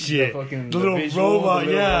swimming shit. The little robot,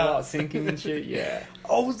 robot sinking and shit, yeah.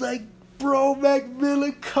 I was like, bro, Mac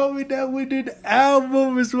Miller coming out with an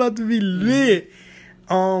album. It's about to be lit.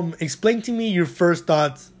 Explain to me your first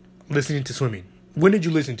thoughts listening to Swimming. When did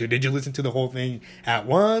you listen to it? Did you listen to the whole thing at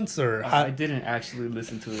once? Or I didn't actually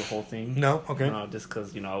listen to the whole thing. No? Okay. Just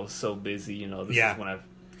because, I was so busy. This is when I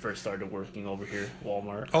first started working over here at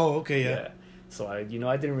Walmart. Oh, okay, yeah. So I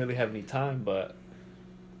didn't really have any time, but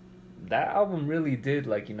that album really did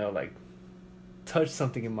touch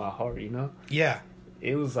something in my heart, Yeah.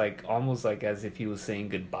 It was almost as if he was saying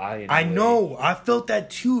goodbye. I know. I felt that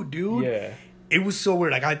too, dude. Yeah. It was so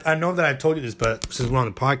weird. I know that I've told you this, but since we're on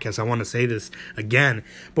the podcast, I want to say this again.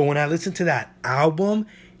 But when I listened to that album,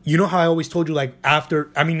 you know how I always told you,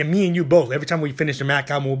 me and you both, every time we finish the Mac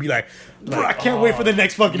album, we'll be like, bro, I can't wait for the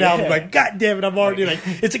next fucking album. Like, God damn it, I'm already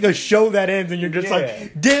it's like a show that ends, and you're just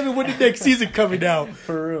like, damn it, when the next season coming out?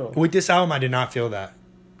 For real. With this album, I did not feel that.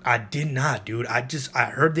 I did not, dude. I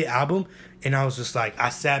heard the album, and I was just like, I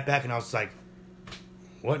sat back, and I was like,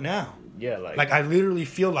 what now? Yeah, I literally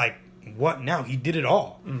feel like, what now? He did it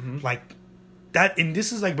all. Mm-hmm. That, and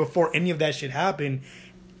this is like before any of that shit happened.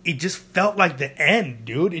 It just felt like the end,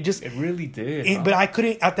 dude. It really did. But I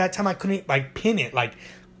couldn't, at that time, pin it.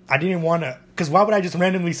 I didn't want to, because why would I just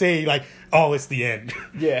randomly say, oh, it's the end?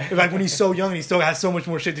 Yeah. When he's so young and he still has so much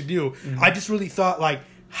more shit to do. Mm-hmm. I just really thought,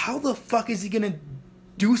 how the fuck is he going to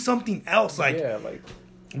do something else?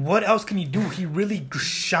 What else can he do? He really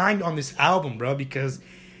shined on this album, bro, because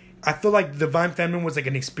I feel like Divine Feminine was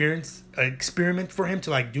an experiment for him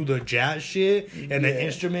to do the jazz shit and the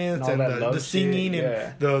instruments and the singing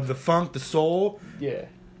and the funk, the soul. Yeah.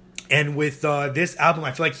 And with this album,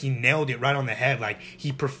 I feel like he nailed it right on the head.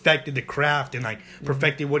 He perfected the craft and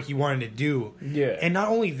perfected what he wanted to do. Yeah. And not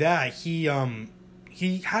only that, he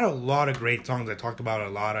had a lot of great songs that talked about a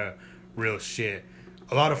lot of real shit.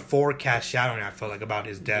 A lot of forecast shadowing, I felt like, about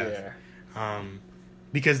his death. Yeah.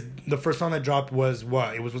 Because the first song that dropped was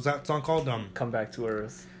what? What's that song called? Come Back to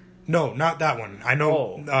Earth. No, not that one. I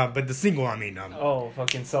know, but the single, I mean.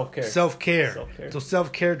 Fucking Self-Care. Self-Care. So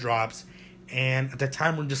Self-Care drops, and at the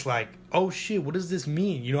time we're just like, oh shit, what does this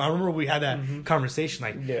mean? I remember we had that conversation,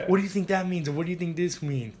 what do you think that means, or what do you think this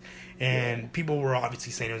means? And people were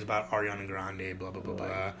obviously saying it was about Ariana Grande, blah, blah, blah,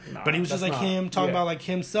 blah. But he was just him talking about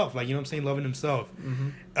himself, you know what I'm saying, loving himself.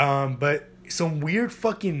 Mm-hmm. But some weird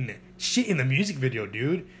fucking shit in the music video,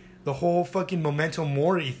 dude. The whole fucking Memento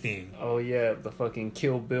Mori thing. Oh, yeah. The fucking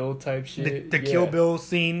Kill Bill type shit. The Kill Bill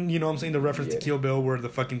scene, you know what I'm saying? The reference to Kill Bill where the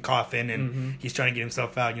fucking coffin and he's trying to get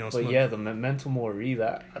himself out, But the Memento Mori,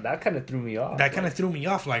 that kind of threw me off. That kind of threw me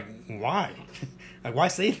off. Why? Why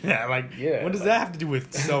say that? What does that have to do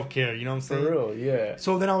with self-care? You know what I'm saying? For real, yeah.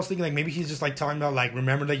 So then I was thinking, maybe he's just, talking about,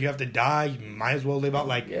 remember that you have to die. You might as well live out,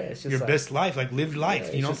 your best life. Live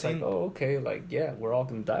life. You know what I'm saying? Oh, okay. We're all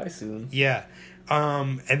going to die soon. Yeah.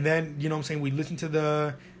 And then, you know what I'm saying, we listen to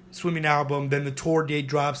the Swimming album, then the tour date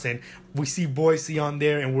drops, and we see Boise on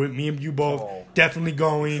there, and me and you both definitely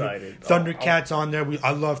going. Excited. Thundercat's on there.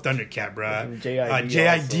 I love Thundercat, bro.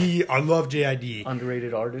 JID, I love JID.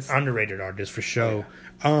 Underrated artist for sure.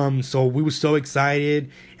 Yeah. So we were so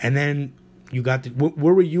excited, and then you got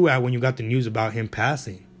where were you at when you got the news about him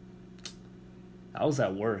passing? I was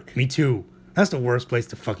at work. Me too. That's the worst place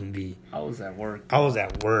to fucking be. I was at work. I was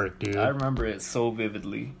at work, dude. I remember it so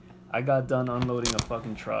vividly. I got done unloading a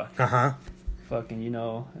fucking truck. Uh-huh. Fucking,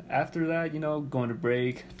 after that, going to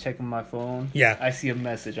break, checking my phone. Yeah. I see a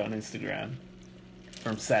message on Instagram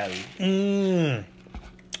from Sally.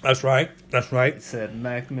 That's right. It said,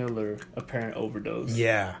 Mac Miller, apparent overdose.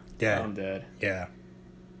 Yeah. Found dead. Yeah.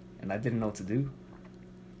 And I didn't know what to do.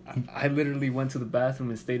 I literally went to the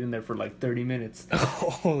bathroom and stayed in there for 30 minutes.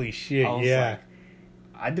 Holy shit,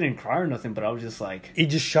 I didn't cry or nothing, but I was just It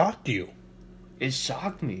just shocked you. It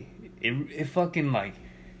shocked me. It fucking,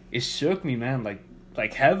 it shook me, man,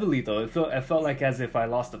 heavily, though. It felt like as if I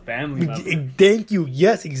lost a family member. Thank you.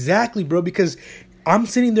 Yes, exactly, bro, because I'm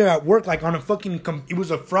sitting there at work, on a fucking, it was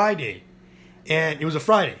a Friday. And it was a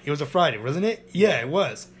Friday, wasn't it? Yeah, it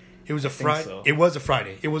was. It was a Friday. So. It was a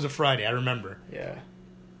Friday. I remember. Yeah.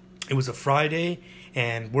 it was a Friday,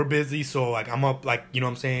 and we're busy, so like I'm up, like, you know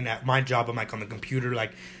what I'm saying, at my job. I'm like on the computer,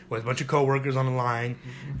 like with a bunch of coworkers on the line,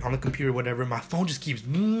 on the computer, whatever. My phone just keeps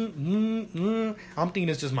I'm thinking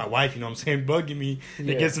it's just my wife, you know what I'm saying, bugging me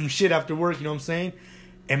to get some shit after work, you know what I'm saying.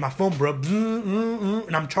 And my phone, bro,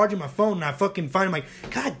 and I'm charging my phone, and I fucking find, I'm like,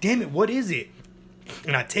 God damn it, what is it?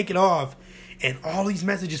 And I take it off, and all these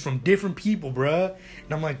messages from different people, bruh.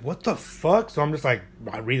 And I'm like, what the fuck? So I'm just like,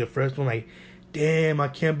 I read the first one, like, damn, I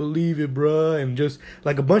can't believe it, bruh. And just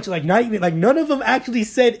like a bunch of, like, not even, like, none of them actually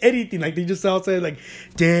said anything. Like, they just all said, like,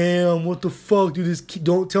 damn, what the fuck, dude, this,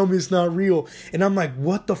 don't tell me it's not real. And I'm like,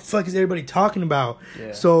 what the fuck is everybody talking about?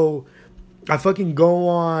 Yeah. So I fucking go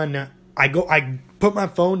on, I put my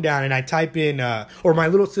phone down and I type in, or my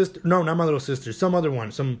little sister, no, not my little sister, some other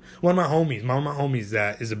one, one of my homies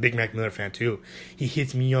that is a big Mac Miller fan too. He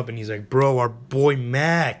hits me up and he's like, bro, our boy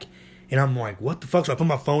Mac. And I'm like, what the fuck? So I put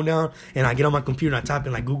my phone down and I get on my computer and I type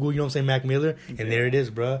in like Google, you know what I'm saying, Mac Miller. And there it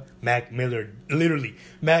is, bro. Mac Miller, literally,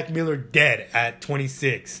 Mac Miller dead at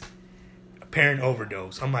 26. Apparent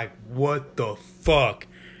overdose. I'm like, what the fuck?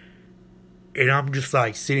 And I'm just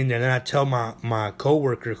like sitting there, and then I tell my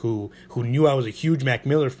coworker who knew I was a huge Mac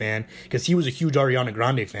Miller fan, because he was a huge Ariana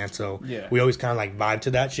Grande fan, so we always kind of like vibe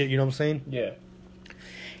to that shit, you know what I'm saying? Yeah.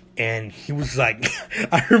 And he was like,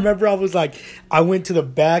 I remember I was like, I went to the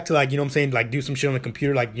back to, like, you know what I'm saying, like do some shit on the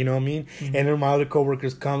computer, like, you know what I mean? Mm-hmm. And then my other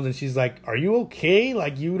coworkers comes and she's like, are you okay?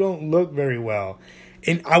 Like, you don't look very well.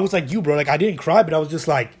 And I was like, you, bro, like, I didn't cry, but I was just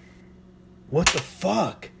like, what the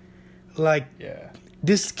fuck? Like, yeah.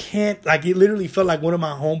 This can't, like, it literally felt like one of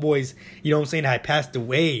my homeboys, you know what I'm saying, had passed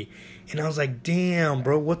away. And I was like, damn,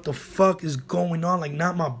 bro, what the fuck is going on? Like,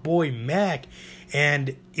 not my boy Mac.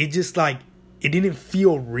 And it just, like, it didn't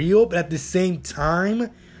feel real, but at the same time,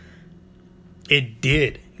 it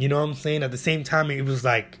did. You know what I'm saying? At the same time, it was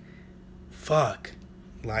like, fuck.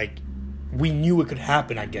 Like, we knew it could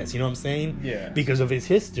happen, I guess. You know what I'm saying? Yeah. Because of his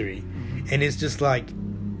history. Mm-hmm. And it's just like,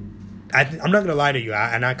 I'm not going to lie to you,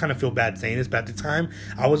 and I kind of feel bad saying this, but at the time,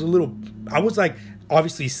 I was like,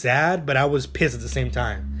 obviously sad, but I was pissed at the same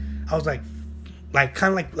time. I was like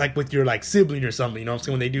kind of like with your, like, sibling or something, you know what I'm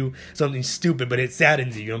saying, when they do something stupid, but it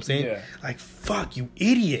saddens you, you know what I'm saying? Yeah. Like, fuck, you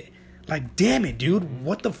idiot. Like, damn it, dude,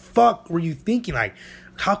 what the fuck were you thinking? Like,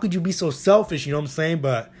 how could you be so selfish, you know what I'm saying?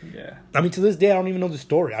 But, yeah. I mean, to this day, I don't even know the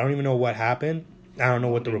story. I don't even know what happened. I don't know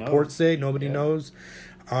what the reports say. Nobody knows.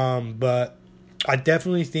 But I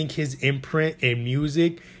definitely think his imprint in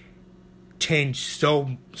music changed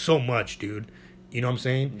so much, dude. You know what I'm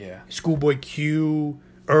saying? Yeah. Schoolboy Q,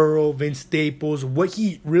 Earl, Vince Staples, what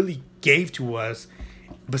he really gave to us,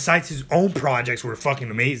 besides his own projects, were fucking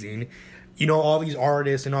amazing. You know, all these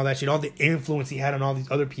artists and all that shit, all the influence he had on all these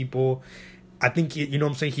other people. I think, you know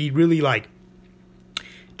what I'm saying, he really, like,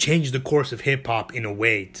 changed the course of hip-hop in a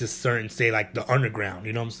way to certain, say, like, the underground,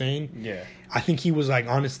 you know what I'm saying? Yeah. I think he was, like,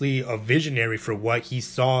 honestly a visionary for what he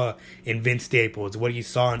saw in Vince Staples, what he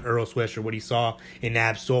saw in Earl Sweatshirt, what he saw in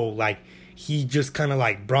Ab Soul. Like, he just kind of,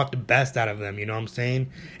 like, brought the best out of them, you know what I'm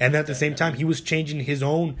saying? And at the same time, he was changing his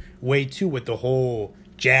own way, too, with the whole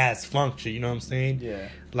jazz funk shit, you know what I'm saying? Yeah.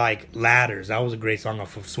 Like, Ladders, that was a great song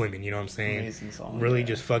off of Swimming, you know what I'm saying? Amazing song. Really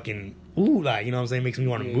just fucking, like, you know what I'm saying? Makes me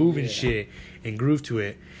want to move and shit and groove to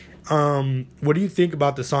it. What do you think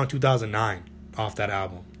about the song 2009 off that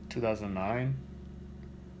album? 2009?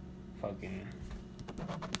 Fucking...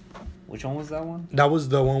 Which one was that one? That was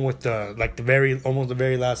the one with the, like, almost the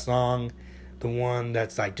very last song. The one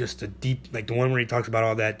that's, like, just a deep, like, the one where he talks about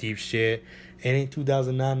all that deep shit. It ain't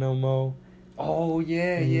 2009 no more. Oh,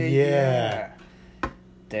 yeah.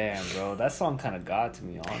 Damn, bro. That song kind of got to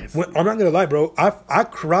me, honestly. I'm not gonna lie, bro. I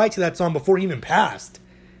cried to that song before he even passed.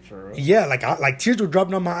 For real? Yeah, like tears were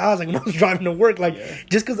dropping on my eyes, like, when I was driving to work. Like,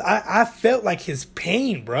 just because I felt, like, his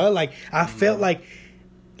pain, bro. Like, I felt like,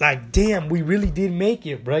 damn, we really did make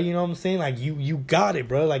it, bro. You know what I'm saying? Like, you got it,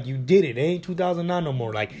 bro. Like, you did it. It ain't 2009 no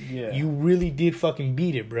more. Like, you really did fucking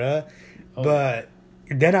beat it, bro. Oh. But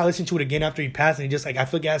then I listened to it again after he passed, and just, like, I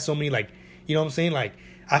feel like it has so many, like, you know what I'm saying? Like,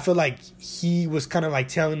 I feel like he was kind of, like,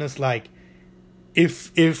 telling us, like,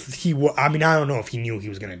 if he were, I mean, I don't know if he knew he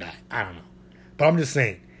was going to die. I don't know. But I'm just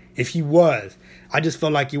saying, if he was, I just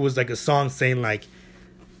felt like it was, like, a song saying, like,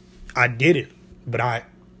 I did it, but I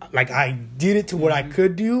did it to what I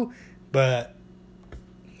could do, but,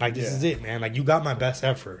 like, this is it, man. Like, you got my best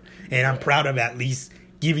effort. And I'm proud of at least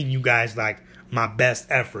giving you guys, like, my best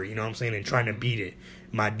effort, you know what I'm saying? And trying to beat it.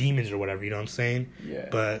 My demons or whatever, you know what I'm saying? Yeah.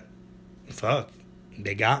 But, fuck,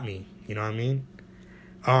 they got me, you know what I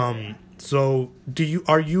mean? So, do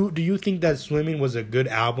you think that Swimming was a good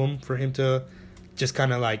album for him to just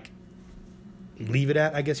kind of, like, leave it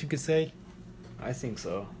at, I guess you could say? I think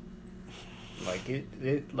so.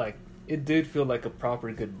 Like it did feel like a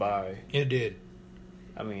proper goodbye. It did.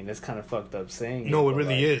 I mean, it's kind of fucked up saying No, it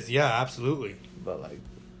really is. Yeah, absolutely. But like,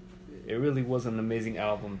 it really was an amazing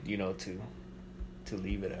album, you know, to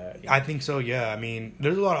leave it at. I think so. Yeah. I mean,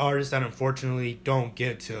 there's a lot of artists that unfortunately don't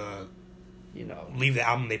get to, you know, leave the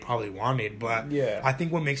album they probably wanted. But yeah, I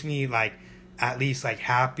think what makes me like at least like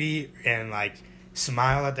happy and like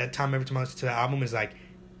smile at that time every time I listen to the album is like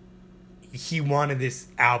he wanted this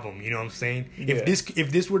album, you know what I'm saying? Yeah.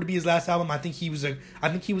 If this were to be his last album, I think he was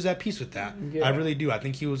at peace with that. Yeah. I really do. I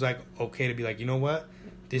think he was like okay to be like, you know what?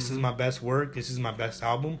 This is my best work. This is my best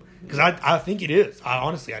album. Because I think it is.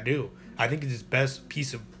 I do. I think it's his best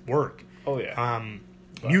piece of work. Oh yeah.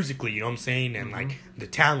 Musically, you know what I'm saying? And like the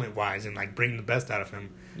talent wise and like bringing the best out of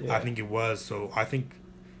him. Yeah. I think it was. So I think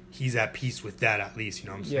he's at peace with that at least, you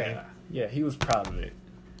know what I'm saying? Yeah, he was proud of it.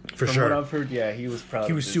 For From sure. what I've heard, yeah, he was proud.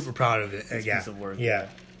 He was super proud of it. Yeah. Piece of work. Yeah.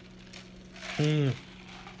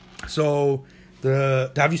 So,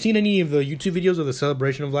 have you seen any of the YouTube videos of the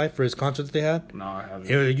celebration of life for his concert that they had? No, I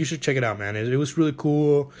haven't. You should check it out, man. It was really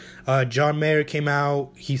cool. John Mayer came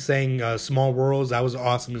out. He sang "Small Worlds." That was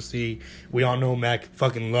awesome to see. We all know Mac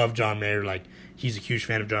fucking loved John Mayer. Like, he's a huge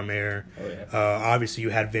fan of John Mayer. Oh, yeah. Obviously, you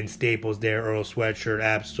had Vince Staples there, Earl Sweatshirt,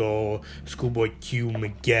 Absol, Schoolboy Q,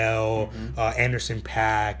 Miguel, Anderson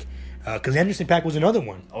 .Paak. Because Anderson .Paak was another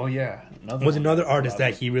one. Oh, yeah. Another artist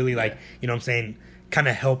that he really, like, you know what I'm saying, kind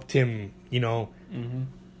of helped him, you know,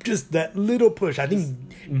 just that little push. I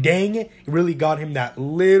think Dang really got him that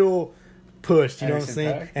little push, you know what I'm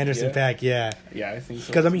saying? Anderson .Paak, yeah. Yeah, I think so.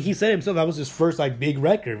 Because, I mean, he said himself that was his first, like, big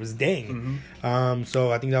record, was Dang.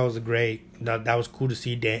 So I think that was that was cool to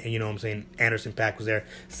see, Dang, you know what I'm saying? Anderson .Paak was there.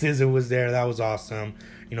 SZA was there. That was awesome.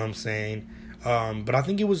 You know what I'm saying? But I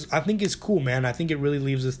think it's cool, man. I think it really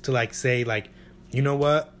leaves us to, like, say, like, you know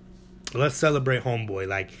what? Let's celebrate Homeboy.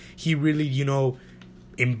 Like, he really, you know,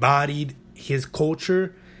 embodied his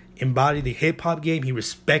culture, embodied the hip-hop game. He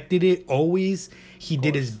respected it always. He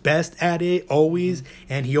did his best at it always,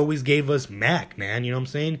 and he always gave us Mac, man. You know what I'm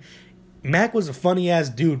saying? Mac was a funny-ass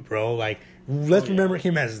dude, bro. Like, let's remember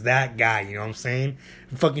him as that guy, you know what I'm saying?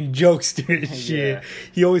 Fucking jokester and shit. Yeah.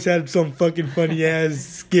 He always had some fucking funny-ass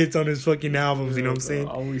skits on his fucking albums, you know what I'm saying?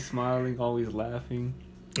 Always smiling, always laughing.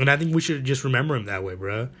 And I think we should just remember him that way,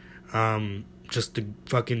 bro. Just the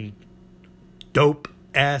fucking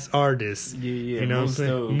dope-ass artist. Yeah. You know what I'm saying?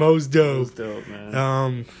 Dope. Most dope. Most dope,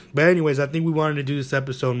 man. But anyways, I think we wanted to do this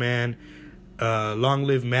episode, man. Long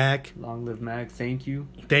live Mac. Long live Mac. Thank you.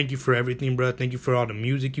 Thank you for everything, bro. Thank you for all the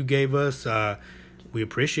music you gave us. We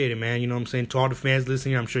appreciate it, man. You know what I'm saying? To all the fans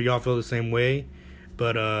listening, I'm sure y'all feel the same way.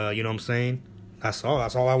 But, you know what I'm saying? That's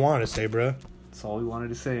all I wanted to say, bro. That's all we wanted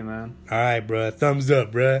to say, man. All right, bro. Thumbs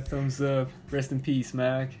up, bro. Thumbs up. Rest in peace,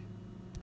 Mac.